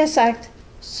 Men når det er sagt,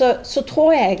 så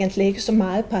tror jeg egentlig ikke så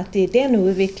meget på, at det er den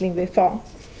udvikling, vi får.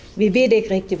 Vi ved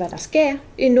ikke rigtigt, hvad der sker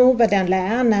endnu, hvordan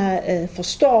lærerne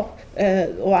forstår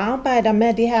og arbejder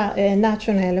med de her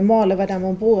nationale mål, og hvordan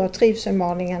man bruger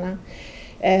trivselmålingerne.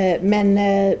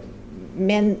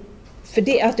 Men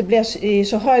fordi at det bliver i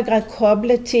så høj grad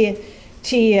koblet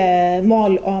til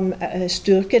mål om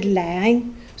styrket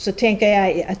læring, så tænker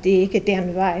jeg, at det ikke er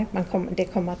den vej,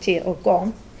 det kommer til at gå.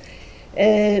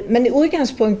 Men i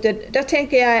udgangspunktet, der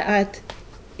tænker jeg, at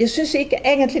jeg synes ikke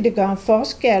egentlig, det gør en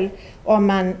forskel,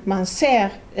 om man ser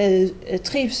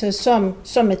trivsel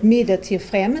som et middel til at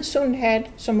fremme sundhed,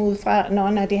 som ud fra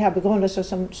nogle af de her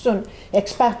begrundelser, som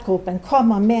ekspertgruppen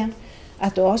kommer med,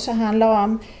 at det også handler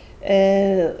om,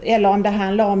 eller om det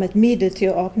handler om et middel til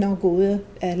at opnå gode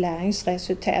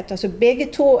læringsresultater. Så begge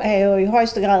to er jo i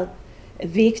højeste grad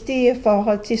vigtige i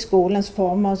forhold til skolens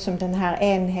formål, som den her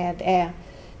enhed er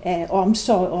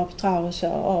omsorg, opdragelse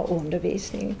og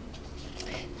undervisning.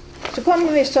 Så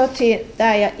kommer vi så til,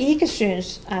 der jeg ikke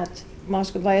synes,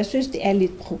 hvor jeg synes, det er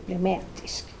lidt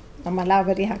problematisk, når man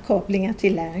laver de her koblinger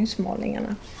til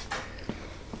læringsmålingerne.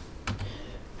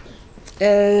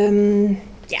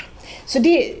 Så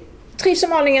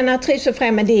trivselmålingerne og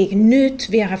trivselfremme, det er ikke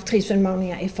nyt. Vi har haft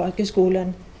trivselmålinger i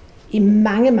folkeskolen i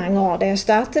mange, mange år. Da jeg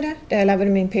startede det, da jeg lavede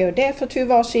min Ph.D. for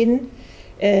 20 år siden,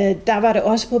 der var det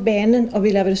også på banen, og vi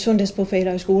lavede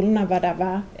sundhedsprofiler i skolen, hvor der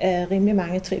var rimelig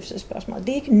mange trivselsspørgsmål. Det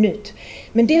er ikke nyt.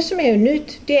 Men det, som er jo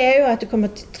nyt, det er jo,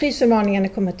 at trivselmålingerne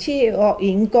kommer til at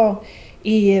indgå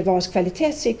i vores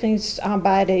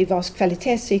kvalitetssikringsarbejde, i vores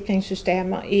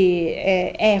kvalitetssikringssystemer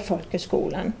af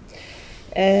folkeskolen.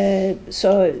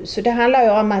 Så det handler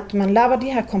jo om, at man laver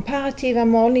de her komparative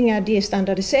målinger, de er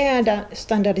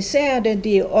standardiserede,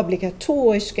 de er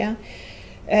obligatoriske,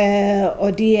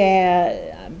 og de er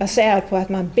baseret på, at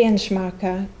man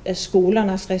benchmarker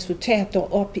skolernes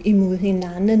resultater op imod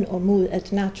hinanden og mod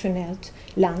et nationalt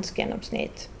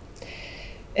landsgennemsnit.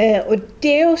 Og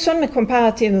det er jo sådan med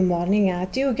komparative målinger,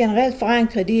 det er jo generelt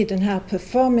forankret i den her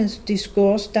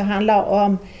performance-diskurs, der handler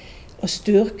om at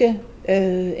styrke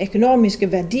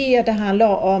økonomiske værdier, der handler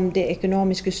om det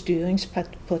økonomiske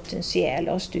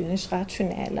styringspotentiale og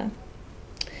styringsrationale.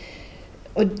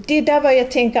 Og det er der, hvor jeg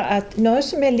tænker, at noget,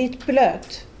 som er lidt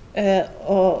blødt,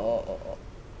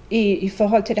 i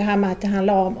forhold til det her med, at det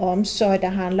handler om omsorg, det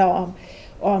handler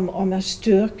om at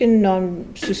styrke nogle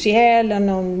sociale,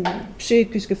 nogle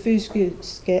psykiske,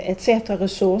 fysiske, etc.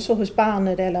 ressourcer hos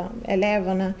barnet eller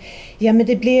eleverne, jamen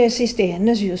det bliver i sidste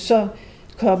ende jo så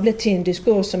koblet til en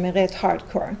diskurs, som er ret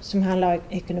hardcore, som handler om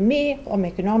økonomi, om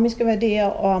økonomiske værdier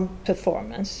og om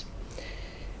performance.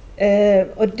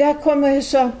 Og der kommer jo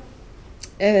så,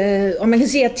 og man kan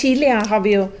sige, at tidligere har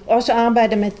vi jo også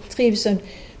arbejdet med trivsel,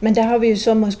 men der har vi jo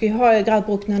så måske i højere grad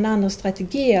brugt nogle andre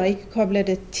strategier, og ikke koblet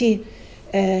det til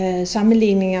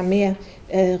sammenligninger med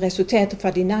resultater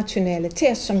fra de nationale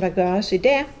test, som der gøres i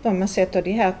dag, hvor man sætter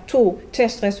de her 2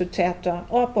 testresultater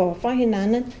op over for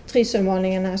hinanden,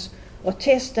 trivselmålingerne og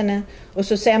testerne, og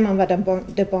så ser man, hvad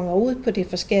der bonger ud på de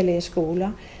forskellige skoler.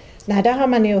 Nej, der har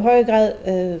man jo i høj grad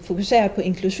fokuseret på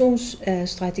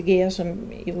inklusionsstrategier, som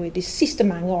jo i de sidste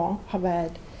mange år har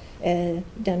været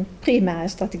den primære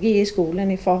strategi i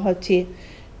skolen i forhold til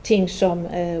ting som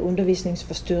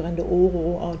undervisningsforstyrrende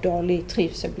uro og dårlig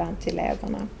trivsel blandt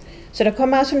eleverne. Så der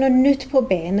kommer altså noget nyt på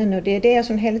banen, og det er det, jeg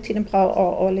sådan hele tiden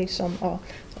prøver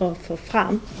at få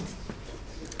frem.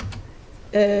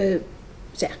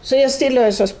 Så jeg stiller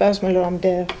så spørgsmålet,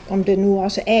 om det nu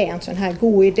også er en sådan her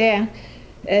god idé,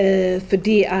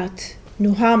 fordi at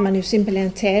nu har man jo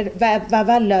simpelthen taget, hvad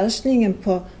var løsningen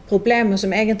på problemer,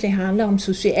 som egentlig handler om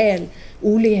social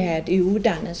ulighed i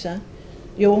uddannelse?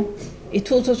 Jo, i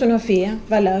 2004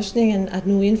 var løsningen, at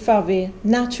nu indfører vi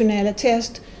nationale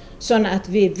test, sådan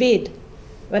at vi ved,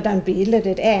 hvordan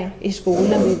billedet er i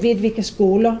skolen. Vi ved, hvilke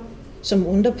skoler som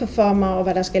underperformer, og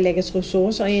hvad der skal lægges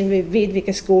ressourcer ind. Vi ved,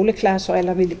 hvilke skoleklasser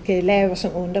eller hvilke elever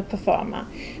som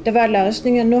underperformer. Der var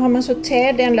løsningen. Nu har man så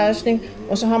taget den løsning,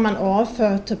 og så har man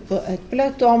overført det på et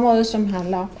blødt område, som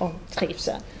handler om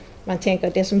trivsel. Man tænker,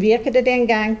 det som virkede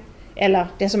dengang, eller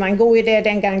det som er en god idé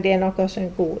dengang, det er nok også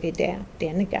en god idé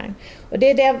denne gang. Og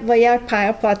det er der, hvor jeg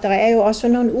peger på, at der er jo også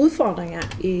nogle udfordringer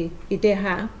i det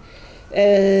her.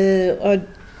 Og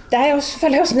der er jo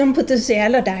selvfølgelig også nogle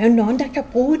potentialer, der er jo nogen, der kan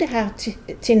bruge det her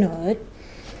til noget.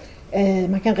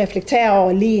 Man kan reflektere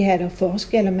over lighed og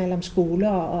forskelle mellem skoler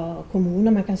og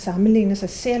kommuner. Man kan sammenligne sig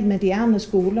selv med de andre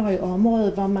skoler i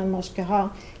området, hvor man måske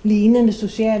har lignende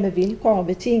sociale vilkår og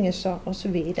betingelser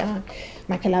osv.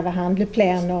 Man kan lave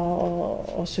handleplaner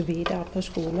og så videre på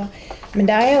skoler. Men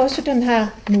der er også den her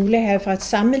mulighed for, at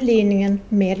sammenligningen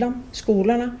mellem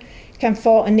skolerne kan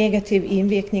få en negativ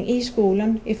indvirkning i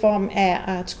skolen i form af,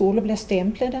 at skoler bliver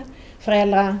stemplede,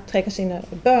 forældre trækker sine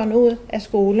børn ud af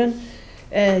skolen.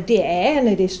 Det er en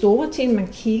af de store ting, man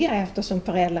kigger efter som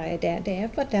forældre i dag. Det er,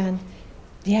 hvordan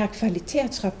de her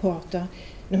kvalitetsrapporter,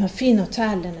 når man finder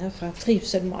tallene fra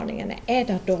trivselmålingerne, er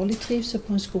der dårlig trivsel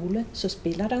på en skole, så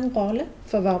spiller der en rolle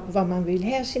for, hvor man vil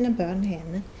have sine børn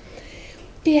henne.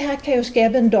 Det her kan jo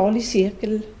skabe en dårlig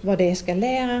cirkel, hvor det skal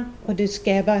lære, og det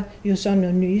skaber jo sådan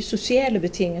nogle nye sociale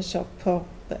betingelser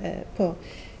på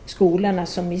skolerne,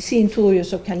 som i sin tur jo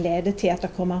så kan lede til, at der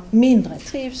kommer mindre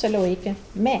trivsel og ikke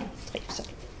mere trivsel.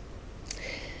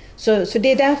 Så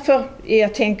det er derfor,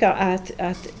 jeg tænker, at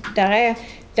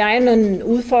der er nogle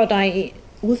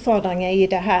udfordringer i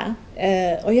det her.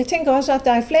 Og jeg tænker også, at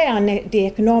der er flere af de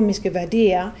økonomiske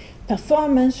værdier.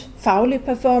 Performance, faglig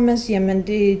performance, jamen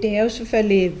det er jo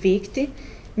selvfølgelig vigtigt,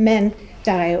 men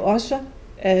der er jo også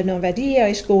nogle værdier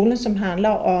i skolen, som handler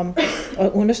om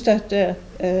at understøtte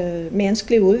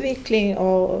menneskelig udvikling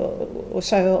og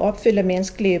så opfylde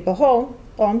menneskelige behov,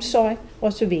 omsorg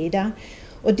osv.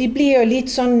 Og de bliver jo lidt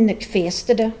sådan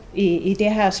kvæstede i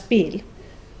det her spil,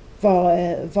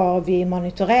 hvor vi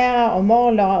monitorerer og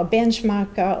måler og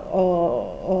benchmarker,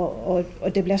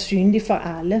 og det bliver synligt for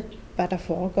alle, hvad der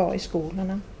foregår i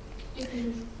skolerne.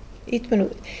 1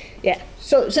 minut. Ja,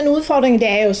 så en udfordring det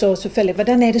er jo så selvfølgelig,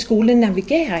 hvordan er det skolen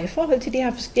navigerer i forhold til de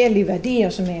her forskellige værdier,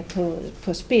 som er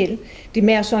på spil. De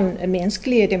mere sådan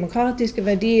menneskelige, demokratiske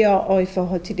værdier, og i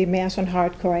forhold til de mere sådan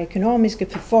hardcore økonomiske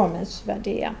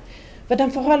performance-værdier.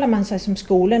 Hvordan forholder man sig som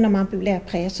skole, når man bliver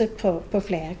presset på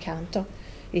flere kanter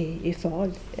i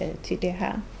forhold til det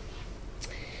her?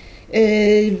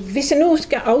 Hvis jeg nu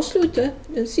skal afslutte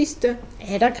det sidste,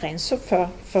 er der grænser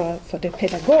for det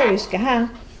pædagogiske her.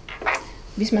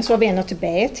 Hvis man så vender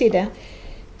tilbage til det.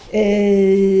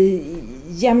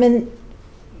 Jamen,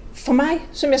 for mig,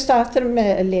 som jeg startede med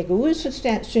at lægge ud, så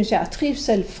synes jeg, at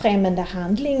trivselfremmende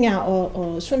handlinger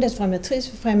og sundhedsfremmende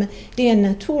trivselfremmende, det er en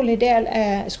naturlig del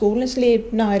af skolens liv,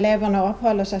 når eleverne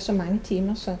opholder sig så mange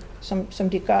timer, som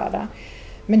de gør der.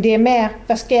 Men det er mere,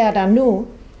 hvad sker der nu,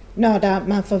 når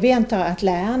man forventer, at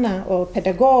lærerne og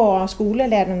pædagoger og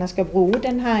skolelærerne skal bruge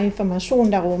den her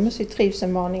information, der rummes i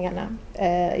trivselmålingerne,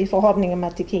 i forhåbning om,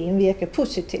 at det kan indvirke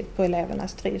positivt på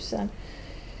elevernes trivsel.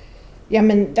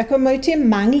 Jamen, der kommer jo til at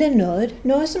mangle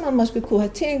noget som man måske kunne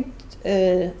have tænkt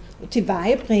til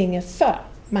vejebringe, før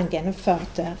man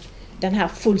gennemførte den her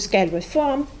fuldskala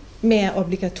reform med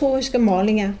obligatoriske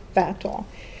målinger hvert år.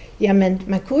 Jamen,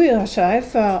 man kunne jo sørge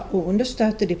for at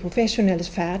understøtte de professionelle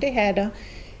færdigheder.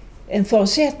 En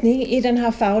forudsætning i den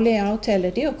her faglige aftale,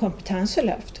 det er jo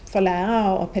kompetenceløft for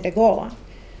lærere og pædagoger.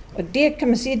 Og det kan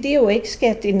man sige, det er jo ikke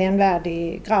sket i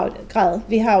nævnværdig grad.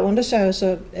 Vi har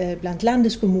undersøgelser blandt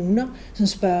landets kommuner, som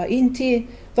spørger ind til,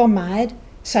 hvor meget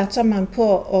satser man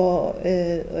på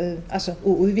at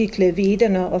udvikle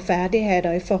viden og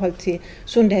færdigheder i forhold til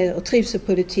sundhed og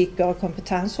trivselpolitik og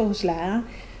kompetencer hos lærere.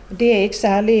 Og det er ikke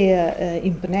særlig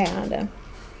imponerende.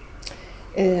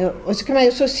 Og så kan man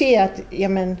jo så sige, at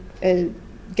jamen,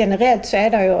 generelt så er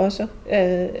der jo også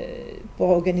på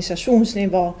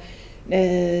organisationsniveau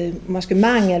måske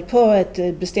mangel på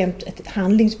et bestemt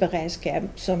handlingsberedskab,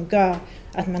 som gør,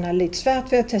 at man har lidt svært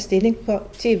ved at tage stilling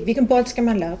til, hvilken bold skal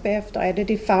man løbe efter. Er det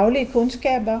de faglige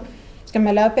kundskaber? Skal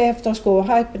man løbe efter at score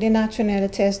højt på de nationale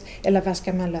test? Eller hvad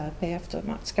skal man løbe efter?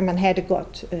 Skal man have det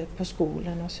godt på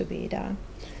skolen og så videre?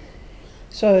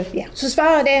 Så ja, så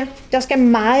svarer det, der skal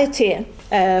meget til,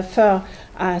 for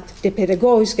at det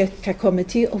pædagogiske kan komme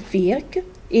til at virke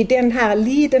i den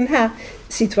her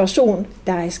situation,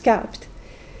 der er skabt.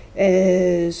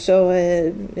 Så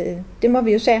det må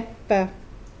vi jo se,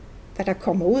 hvad der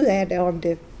kommer ud af det, og om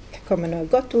det kan komme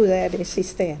noget godt ud af det i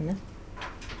sidste ende.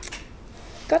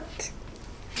 Godt.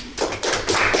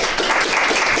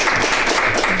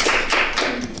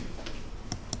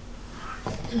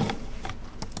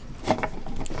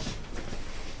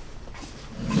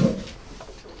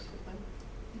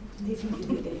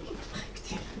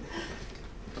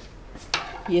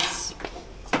 Yes.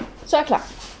 Så er jeg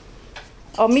klar.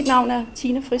 Og mit navn er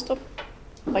Tine Fristrup,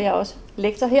 og jeg er også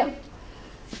lektor her.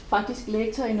 Faktisk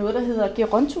lektor i noget, der hedder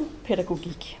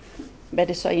gerontopædagogik. Hvad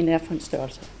det så egentlig er for en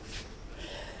størrelse.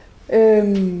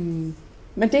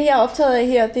 Men det, jeg er optaget af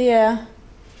her, det er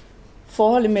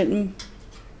forholdet mellem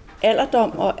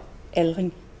alderdom og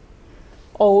aldring.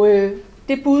 Og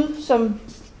det bud, som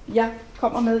jeg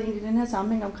kommer med i den her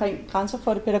sammenhæng omkring grænser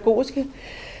for det pædagogiske,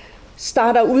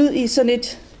 starter ud i sådan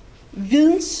et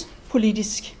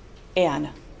videnspolitisk ærne.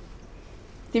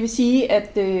 Det vil sige,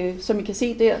 at som I kan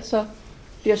se der, så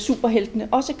bliver superheltene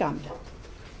også gamle.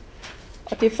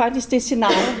 Og det er faktisk det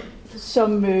scenarie,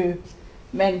 som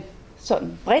man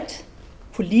sådan bredt,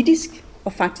 politisk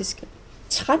og faktisk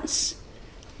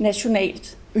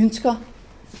transnationalt ønsker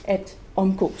at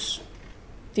omgås.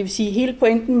 Det vil sige hele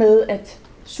pointen med, at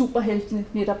superheltene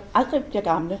netop aldrig bliver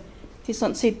gamle. Det er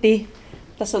sådan set det,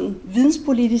 der sådan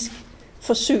videnspolitisk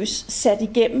forsøges sat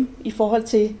igennem i forhold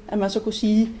til, at man så kunne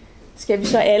sige, skal vi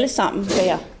så alle sammen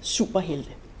være superhelte?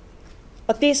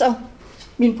 Og det er så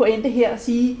min pointe her at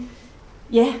sige,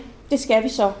 ja, det skal vi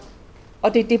så.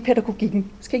 Og det er det,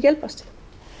 pædagogikken skal hjælpe os til.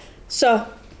 Så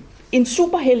en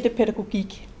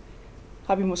superheltepædagogik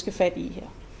har vi måske fat i her.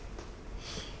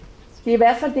 Det er i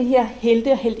hvert fald det her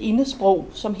helte- og heltindesprog,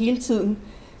 som hele tiden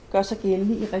gør sig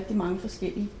gældende i rigtig mange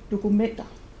forskellige dokumenter.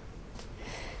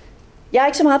 Jeg er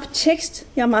ikke så meget på tekst,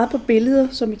 jeg er meget på billeder,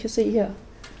 som I kan se her.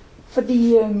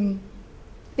 Fordi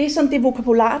det er sådan det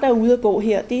vokabular, der er ude at gå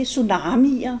her. Det er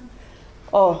tsunamier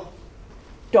og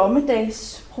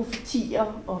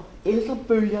dommedagsprofetier og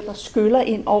ældrebølger, der skyller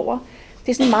ind over.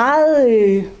 Det er sådan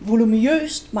meget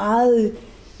voluminøst, meget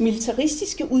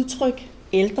militaristiske udtryk,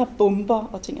 ældre bomber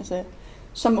og ting og sager,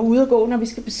 som er ude at gå, når vi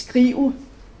skal beskrive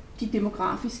de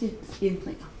demografiske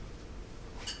ændringer.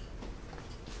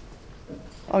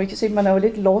 Og I kan se, at man er jo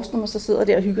lidt lost, når man så sidder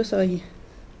der og hygger sig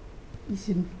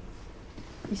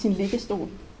i sin liggestol.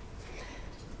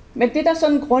 Men det, der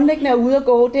sådan grundlæggende er ude at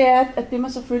gå, det er, at det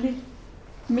man selvfølgelig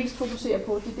mest fokuserer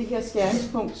på, det er det her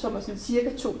skæringspunkt, som er sådan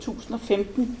cirka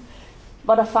 2015,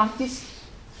 hvor der faktisk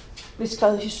blev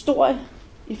skrevet historie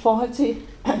i forhold til,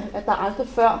 at der aldrig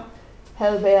før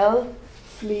havde været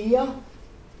flere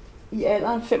i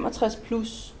alderen 65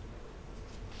 plus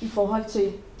i forhold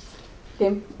til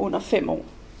dem under 5 år.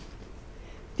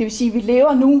 Det vil sige, at vi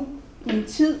lever nu i en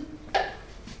tid,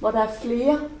 hvor der er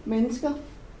flere mennesker,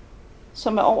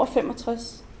 som er over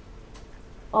 65,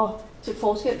 og til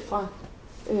forskel fra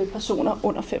personer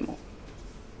under 5 år.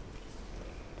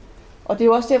 Og det er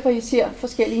jo også derfor, I ser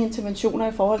forskellige interventioner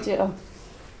i forhold til at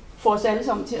få os alle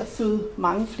sammen til at føde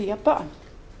mange flere børn.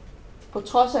 På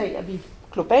trods af, at vi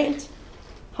globalt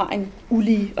har en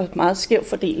ulige og meget skæv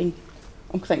fordeling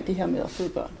omkring det her med at føde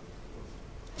børn.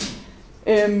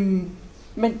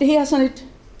 Men det her er sådan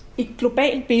et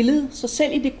globalt billede, så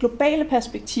selv i det globale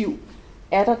perspektiv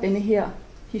er der denne her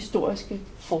historiske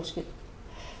forskel.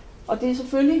 Og det er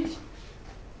selvfølgelig,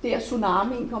 der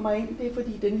tsunamien kommer ind, det er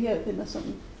fordi den her, den er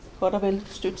sådan godt og vel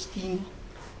stødt stigende.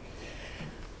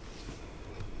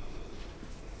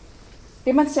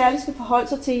 Det man særligt skal forholde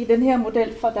sig til i den her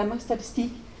model fra Danmarks Statistik,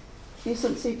 det er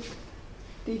sådan set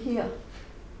det her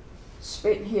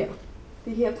spænd her.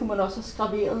 Det her kunne man også have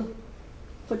skraveret,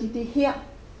 fordi det er her,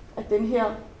 at den her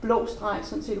blå streg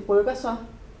sådan set rykker sig.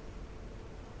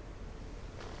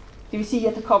 Det vil sige,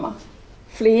 at der kommer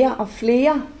flere og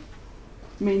flere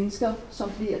mennesker,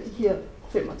 som bliver de her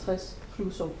 65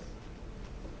 plus år.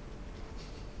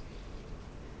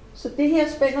 Så det her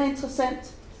spænd er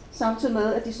interessant, samtidig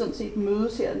med, at de sådan set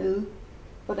mødes hernede.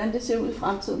 Hvordan det ser ud i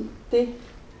fremtiden, det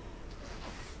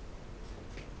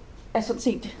er sådan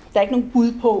set, der er ikke nogen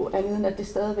bud på, andet end at det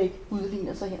stadigvæk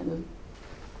udligner sig hernede.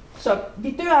 Så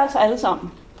vi dør altså alle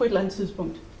sammen på et eller andet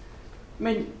tidspunkt.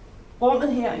 Men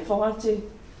rummet her i forhold til,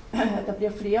 at der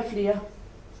bliver flere og flere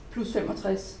plus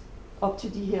 65 op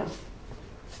til de her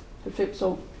 90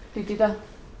 år, det er det, der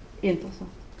ændrer sig.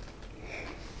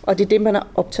 Og det er det, man er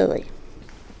optaget af.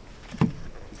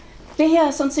 Det her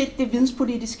er sådan set det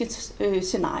videnspolitiske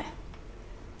scenarie.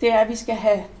 Det er, at vi skal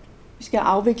have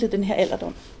afviklet den her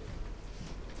alderdom.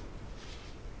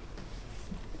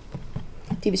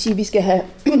 Det vil sige, at vi skal have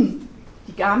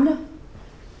de gamle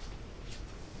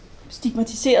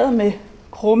stigmatiseret med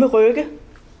krumme rygge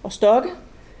og stokke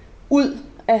ud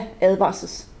af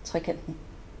advarselstrekanten.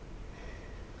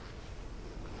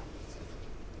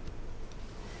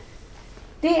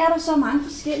 Det er der så mange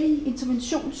forskellige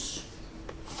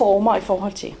interventionsformer i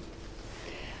forhold til.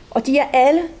 Og de er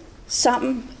alle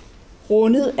sammen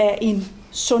rundet af en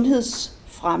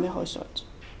sundhedsfremmehorisont.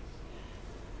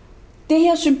 Det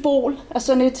her symbol er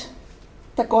sådan et,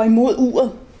 der går imod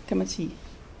uret, kan man sige.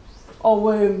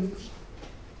 Og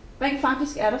rent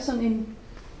faktisk er der sådan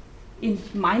en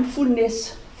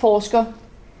mindfulness-forsker,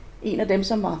 en af dem,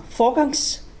 som var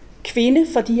forgangskvinde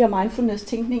for de her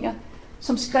mindfulness-tænkninger,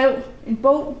 som skrev en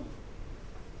bog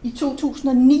i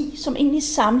 2009, som egentlig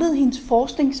samlede hendes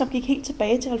forskning, som gik helt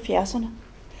tilbage til 70'erne.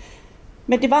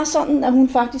 Men det var sådan, at hun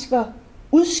faktisk var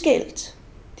udskældt.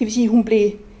 Det vil sige, hun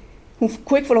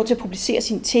kunne ikke få lov til at publicere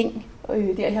sine ting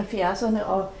der i 70'erne,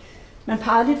 og man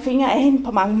pegede lidt fingre af hende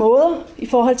på mange måder i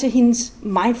forhold til hendes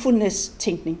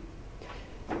mindfulness-tænkning.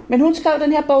 Men hun skrev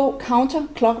den her bog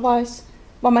Counterclockwise,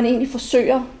 hvor man egentlig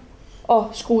forsøger at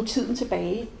skrue tiden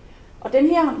tilbage. Og den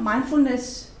her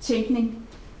mindfulness-tænkning,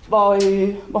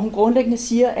 hvor hun grundlæggende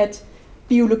siger, at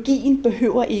biologien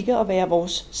behøver ikke at være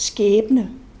vores skæbne.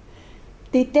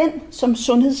 Det er den, som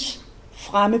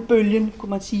sundhedsfremmebølgen, kunne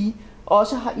man sige,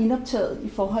 også har indoptaget i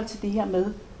forhold til det her med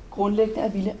grundlæggende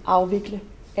at ville afvikle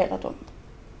alderdom.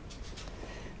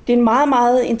 Det er en meget,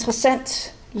 meget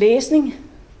interessant læsning.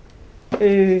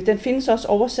 Den findes også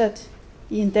oversat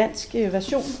i en dansk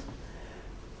version.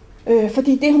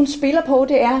 Fordi det, hun spiller på,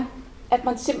 det er, at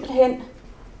man simpelthen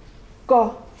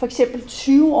går for eksempel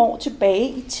 20 år tilbage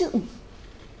i tiden.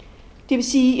 Det vil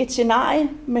sige et scenarie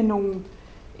med nogle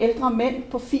ældre mænd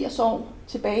på 80 år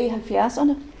tilbage i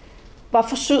 70'erne, var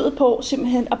forsøget på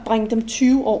simpelthen at bringe dem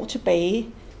 20 år tilbage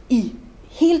i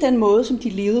hele den måde, som de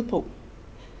levede på.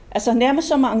 Altså nærmest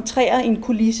som at entrere en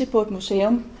kulisse på et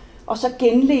museum, og så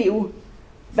genleve,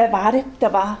 hvad var det, der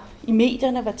var i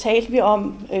medierne, hvad talte vi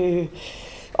om,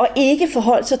 og ikke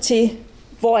forholde sig til,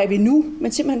 hvor er vi nu,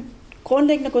 men simpelthen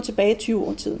grundlæggende gå tilbage 20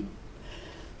 år tiden.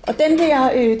 Og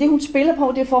det hun spiller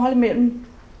på, det er forholdet mellem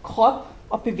krop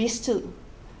og bevidsthed.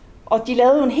 Og de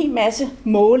lavede jo en hel masse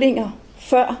målinger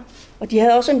før, og de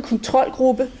havde også en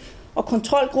kontrolgruppe, og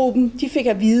kontrolgruppen, de fik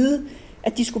at vide,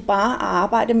 at de skulle bare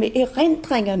arbejde med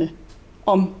erindringerne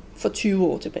om for 20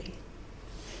 år tilbage.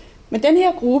 Men den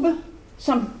her gruppe,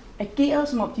 som agerede,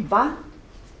 som om de var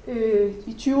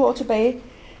i 20 år tilbage,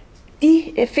 de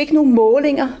fik nogle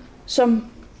målinger,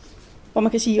 hvor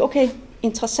man kan sige, okay,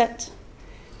 interessant.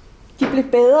 De blev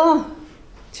bedre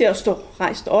til at stå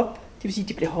rejst op, det vil sige,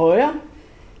 de blev højere.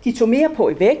 De tog mere på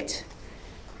i vægt.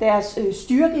 Deres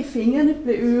styrke i fingrene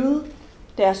blev øget.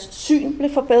 Deres syn blev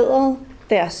forbedret.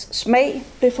 Deres smag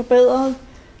blev forbedret.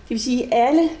 Det vil sige, at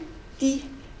alle de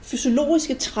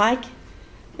fysiologiske træk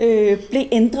blev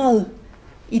ændret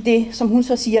i det, som hun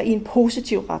så siger, i en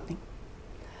positiv retning.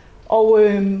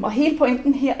 Og hele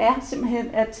pointen her er simpelthen,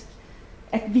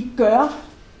 at vi gør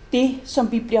det,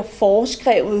 som vi bliver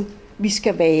foreskrevet, vi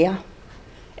skal være.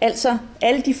 Altså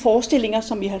alle de forestillinger,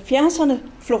 som i 70'erne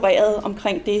florerede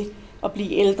omkring det at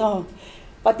blive ældre,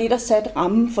 var det, der satte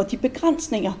rammen for de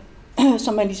begrænsninger,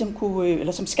 som man ligesom kunne,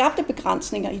 eller som skabte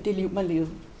begrænsninger i det liv, man levede.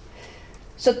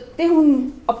 Så det,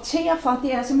 hun opterer for,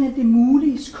 det er simpelthen det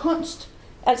muliges kunst.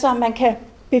 Altså at man kan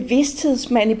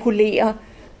bevidsthedsmanipulere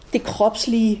det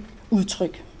kropslige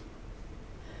udtryk.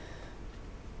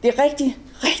 Det er rigtig,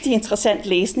 rigtig interessant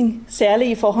læsning,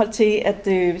 særligt i forhold til,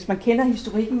 at hvis man kender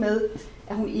historikken med,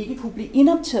 at hun ikke kunne blive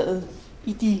indoptaget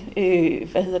i de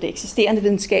eksisterende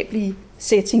videnskabelige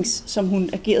settings, som hun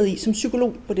agerede i som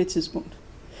psykolog på det tidspunkt.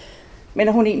 Men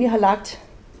at hun egentlig har lagt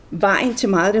vejen til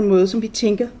meget den måde, som vi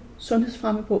tænker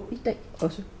sundhedsfremme på i dag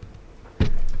også.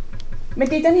 Men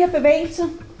det er den her bevægelse,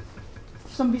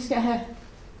 som vi skal have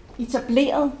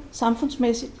etableret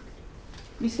samfundsmæssigt.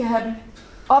 Vi skal have dem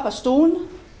op af stolene,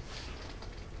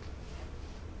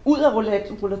 ud af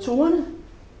rollatorerne,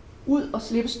 ud og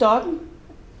slippe stokken,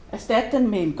 erstatte den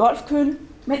med en golfkølle,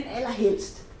 men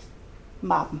allerhelst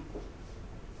mappen.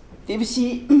 Det vil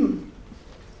sige,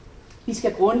 vi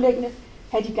skal grundlæggende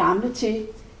have de gamle til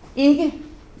ikke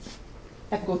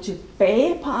at gå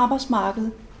tilbage på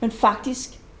arbejdsmarkedet, men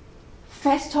faktisk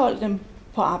fastholde dem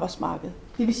på arbejdsmarkedet.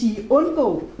 Det vil sige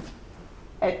undgå,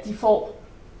 at de får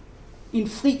en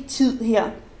fri tid her,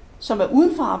 som er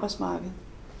uden for arbejdsmarkedet.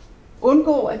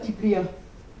 Undgå, at de bliver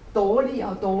dårligere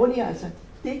og dårligere, altså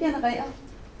degenererer,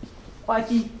 og at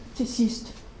de til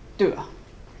sidst dør.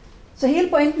 Så hele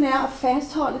pointen er at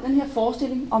fastholde den her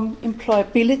forestilling om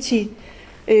employability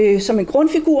som en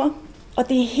grundfigur, og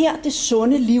det er her det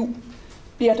sunde liv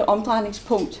bliver det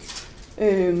omdrejningspunkt,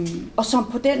 og som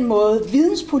på den måde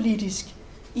videnspolitisk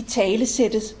i tale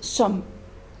sættes som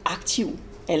aktiv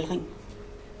aldring.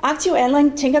 Aktiv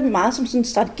aldring tænker vi meget som sådan en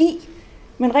strategi,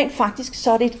 men rent faktisk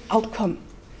så er det et outcome.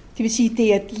 Det vil sige,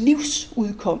 det er et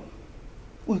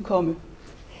livsudkomme.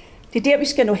 Det er der, vi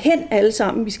skal nå hen alle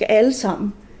sammen. Vi skal alle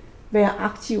sammen være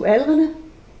aktive aldrende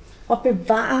og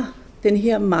bevare den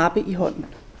her mappe i hånden.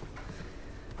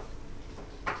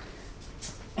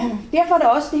 Derfor er der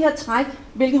også det her træk,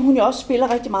 hvilket hun jo også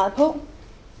spiller rigtig meget på,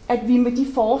 at vi med de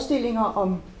forestillinger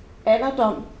om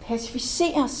alderdom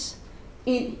pacificeres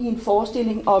ind i en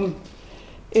forestilling om,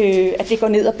 at det går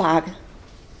ned ad bakke.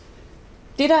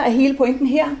 Det, der er hele pointen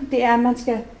her, det er, at man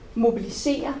skal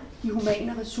mobilisere de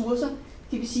humane ressourcer,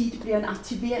 det vil sige, at det bliver en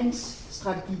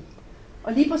aktiveringsstrategi.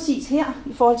 Og lige præcis her,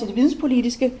 i forhold til det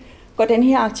videnspolitiske, går den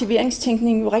her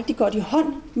aktiveringstænkning jo rigtig godt i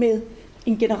hånd med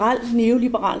en generel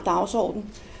neoliberal dagsorden,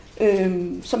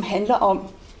 som handler om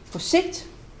på sigt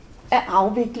at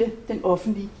afvikle den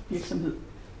offentlige virksomhed.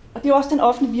 Og det er også den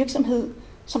offentlige virksomhed,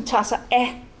 som tager sig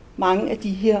af mange af de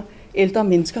her ældre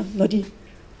mennesker, når de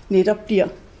netop bliver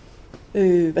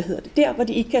der, hvor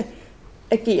de ikke kan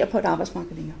agere på et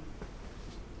arbejdsmarked længere.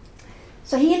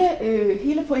 Så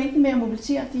hele pointen med at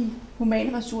mobilisere de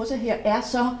humane ressourcer her er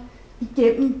så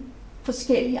igennem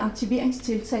forskellige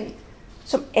aktiveringstiltag,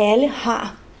 som alle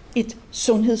har et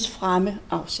sundhedsfremme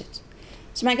afsæt.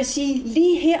 Så man kan sige,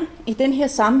 lige her i den her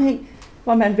sammenhæng,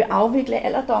 hvor man vil afvikle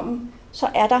alderdommen, så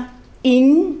er der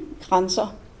ingen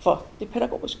grænser for det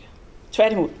pædagogiske.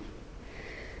 Tværtimod.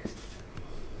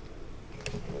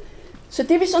 Så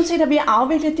det vi sådan set er ved at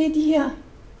afvikle, det er de her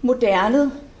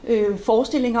moderne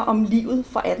forestillinger om livet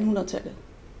fra 1800-tallet.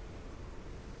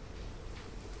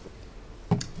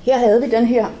 Her havde vi den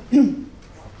her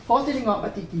forestilling om,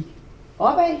 at det gik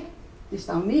opad, det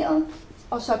stagnerede,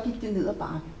 og så gik det ned ad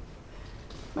bakke.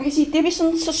 Man kan sige, at det vi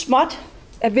sådan så småt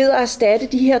er ved at erstatte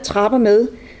de her trapper med,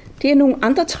 det er nogle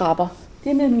andre trapper. Det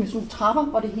er nemlig sådan nogle trapper,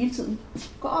 hvor det hele tiden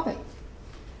går opad.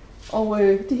 Og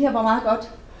det her var meget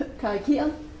godt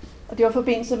karikeret, og det var i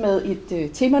forbindelse med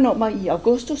et temanummer i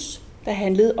Augustus, der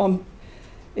handlede om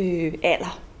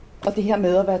alder, og det her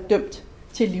med at være dømt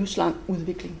til livslang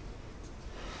udvikling.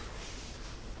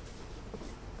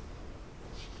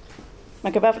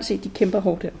 Man kan i hvert fald se, at de kæmper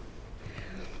hårdt her.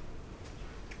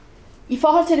 I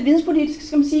forhold til det videnspolitiske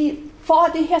skal man sige, for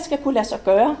at det her skal kunne lade sig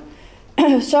gøre,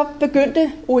 så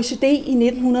begyndte OECD i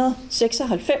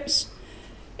 1996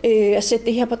 at sætte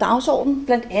det her på dagsordenen,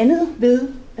 blandt andet ved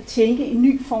at tænke en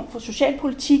ny form for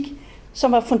socialpolitik,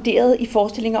 som var funderet i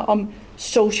forestillinger om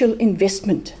social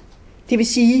investment. Det vil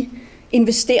sige,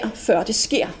 invester før det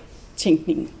sker,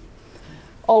 tænkningen.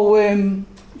 Og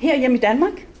her hjemme i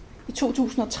Danmark i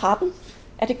 2013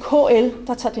 er det KL,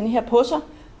 der tager den her på sig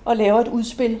og laver et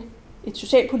udspil, et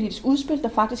socialpolitisk udspil, der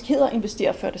faktisk hedder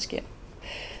investere før det sker.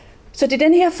 Så det er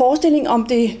den her forestilling om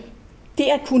det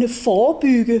at kunne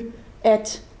forebygge,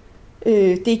 at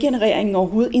degenereringen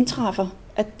overhovedet indtræffer,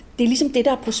 at det er ligesom det,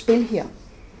 der er på spil her.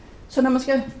 Så når man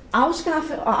skal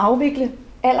afskaffe og afvikle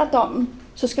alderdommen,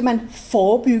 så skal man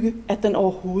forebygge, at den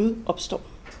overhovedet opstår.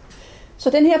 Så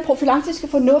den her profylaktiske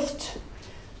fornuft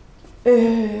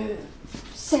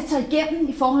sætter sig igennem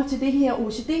i forhold til det her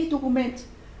OECD-dokument,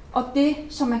 og det,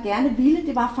 som man gerne ville,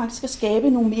 det var faktisk at skabe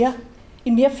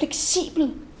en mere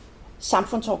fleksibel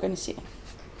samfundsorganisering.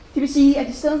 Det vil sige, at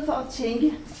i stedet for at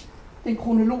tænke den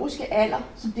kronologiske alder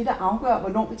som det, der afgør,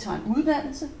 hvornår vi tager en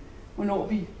uddannelse, hvornår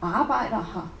vi arbejder og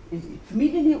har et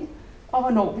familieliv, og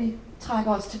hvornår vi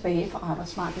trækker os tilbage fra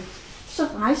arbejdsmarkedet, så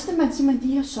rejste man simpelthen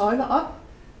de her søjler op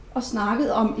og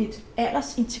snakkede om et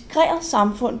aldersintegreret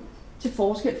samfund til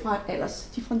forskel fra et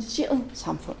aldersdifferentieret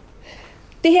samfund.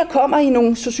 Det her kommer i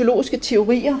nogle sociologiske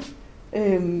teorier,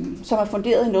 som er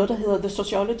funderet i noget, der hedder The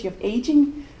Sociology of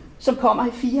Aging, som kommer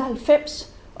i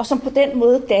 94, og som på den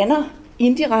måde danner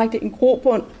indirekte en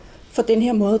grobund for den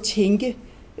her måde at tænke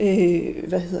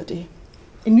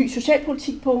en ny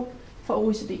socialpolitik på fra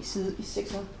OECD's side i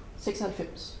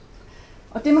 96.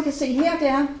 Og det man kan se her, det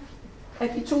er, at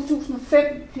i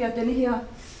 2005 bliver denne her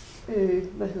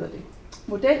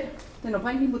model, den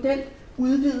oprindelige model,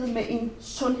 udvidet med en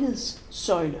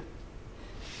sundhedssøjle.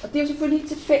 Og det er jo selvfølgelig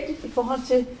ikke tilfældigt i forhold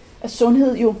til, at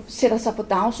sundhed jo sætter sig på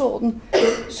dagsordenen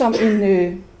som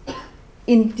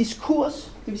en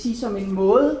diskurs, det vil sige som en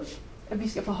måde, at vi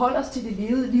skal forholde os til det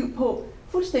levede liv på,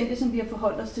 fuldstændig som vi har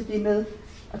forholdt os til det med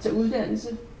at tage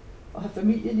uddannelse og have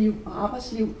familieliv og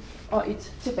arbejdsliv og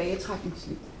et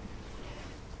tilbagetrækningsliv.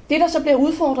 Det, der så bliver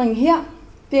udfordringen her,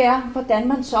 det er, hvordan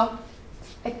man så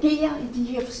agerer i de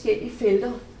her forskellige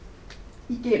felter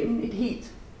igennem et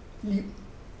helt liv.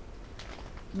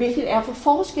 Hvilket er for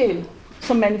forskelle,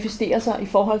 som manifesterer sig i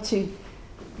forhold til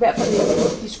i hvert fald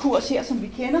et diskurs her, som vi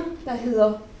kender, der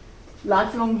hedder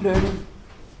lifelong learning.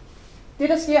 Det,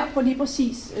 der sker på lige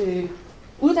præcis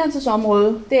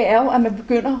uddannelsesområdet, det er jo, at man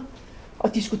begynder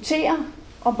at diskutere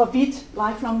om, hvorvidt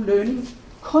lifelong learning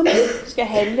kun skal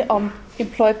handle om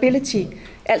employability.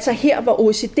 Altså her, hvor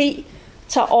OECD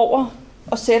tager over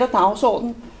og sætter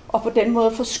dagsordenen, og på den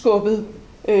måde får skubbet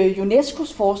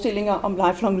UNESCO's forestillinger om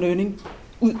lifelong learning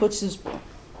ud på et tidsspor.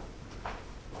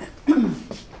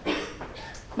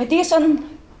 Men det er sådan,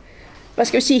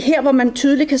 her, hvor man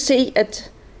tydeligt kan se,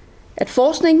 at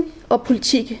forskning og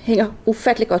politik hænger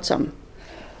ufattelig godt sammen.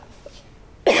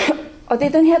 Og det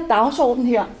er den her dagsorden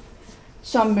her,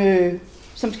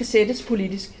 som skal sættes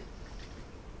politisk.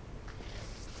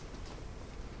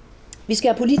 Vi skal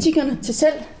have politikerne til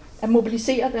selv at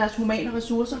mobilisere deres humane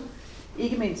ressourcer,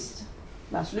 ikke mindst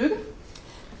Lars Løkke.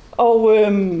 Og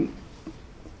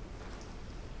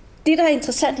det, der er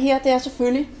interessant her, det er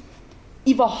selvfølgelig,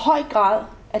 i hvor høj grad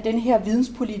at den her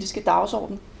videnspolitiske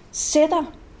dagsorden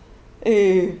sætter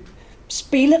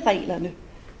spillereglerne,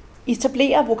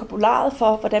 etablerer vokabularet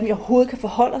for, hvordan vi overhovedet kan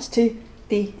forholde os til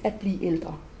det at blive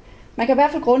ældre. Man kan i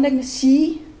hvert fald grundlæggende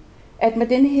sige, at med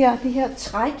det her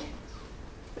træk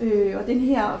og den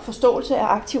her forståelse af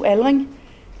aktiv aldring,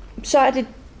 så er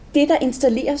det, der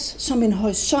installeres som en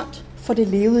horisont for det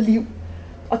levede liv.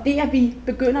 Og det, at vi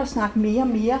begynder at snakke mere og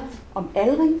mere om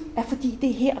aldring, er fordi det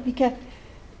er her, vi kan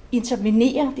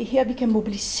intervenere, det er her, vi kan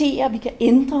mobilisere, vi kan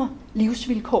ændre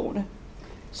livsvilkårene,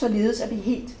 således at vi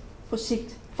helt på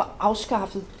sigt får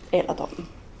afskaffet alderdommen.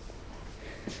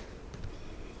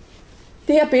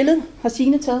 Det her billede har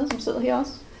Signe taget, som sidder her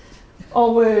også.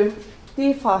 Og det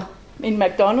er fra en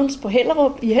McDonald's på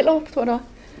Hellerup, i Hellerup, tror jeg det var.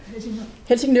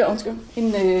 Helsingør, undskyld.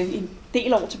 En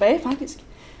del år tilbage, faktisk.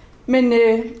 Men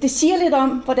det siger lidt om,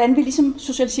 hvordan vi ligesom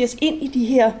socialiseres ind i det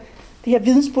her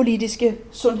videnspolitiske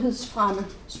sundhedsfremme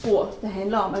spor, der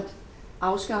handler om at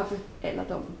afskaffe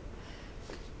alderdommen.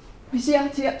 Vi ser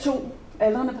her 2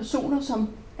 aldrende personer, som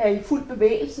er i fuld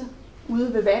bevægelse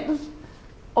ude ved vandet.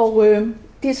 Og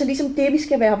det er så ligesom det, vi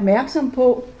skal være opmærksom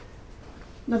på,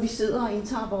 når vi sidder og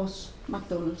indtager vores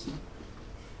McDonald's.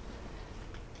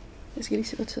 Jeg skal lige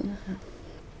se på tiden her.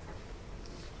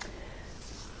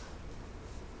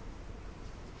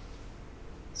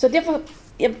 Så derfor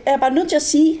jeg er bare nødt til at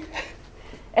sige,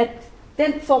 at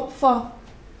den form for,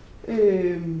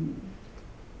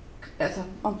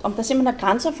 om der simpelthen er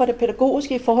grænser for det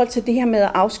pædagogiske i forhold til det her med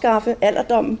at afskaffe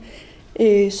alderdommen,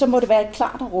 så må det være et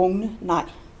klart og rungende nej.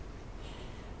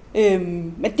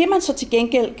 Men det man så til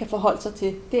gengæld kan forholde sig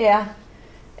til, det er,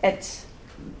 at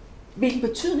hvilken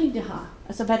betydning det har.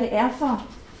 Altså hvad det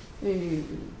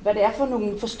er for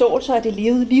nogle forståelser af det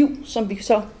levede liv, som vi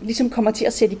så ligesom kommer til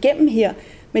at sætte igennem her,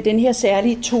 med den her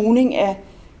særlige toning af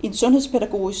en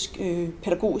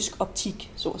sundhedspædagogisk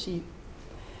optik, så at sige.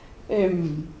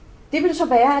 Det vil så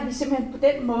være, at vi simpelthen på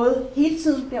den måde hele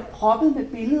tiden bliver proppet med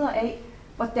billeder af,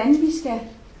 hvordan vi skal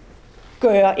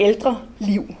gøre ældre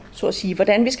liv, så at sige.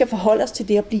 Hvordan vi skal forholde os til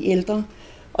det at blive ældre.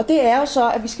 Og det er jo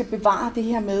så, at vi skal bevare det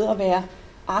her med at være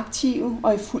aktive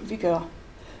og i fuld vigør.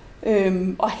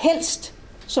 Og helst,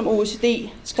 som OECD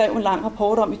skrev en lang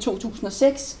rapport om i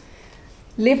 2006,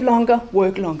 live longer,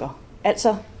 work longer.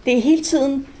 Altså, det er hele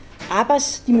tiden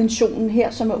arbejdsdimensionen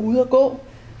her, som er ude at gå.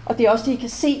 Og det er også det, I kan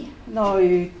se,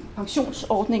 når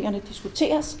pensionsordningerne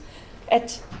diskuteres,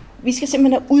 at vi skal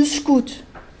simpelthen have udskudt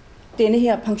denne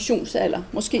her pensionsalder.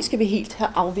 Måske skal vi helt have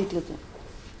afviklet det.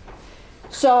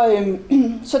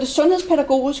 Så det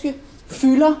sundhedspædagogiske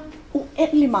fylder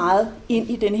uendelig meget ind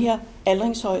i denne her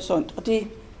aldringshorisont. Og det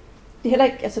er heller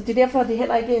ikke, altså det er derfor, det er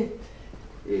heller ikke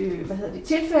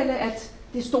tilfælde, at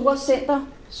det store center,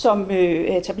 som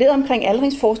er etableret omkring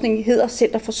aldringsforskning, hedder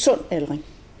Center for Sund Aldring.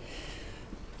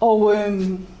 Og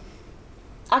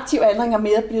aktiv aldring er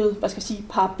mere blevet,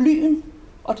 paraplyen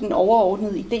og den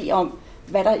overordnede idé om,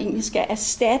 hvad der egentlig skal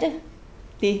erstatte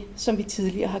det, som vi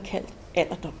tidligere har kaldt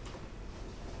alderdom.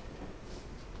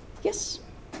 Yes.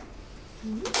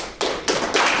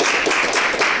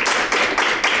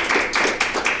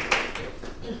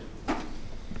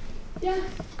 Ja,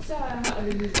 så holder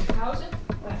vi lige en pause,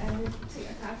 og er lidt te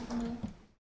og kaffe med.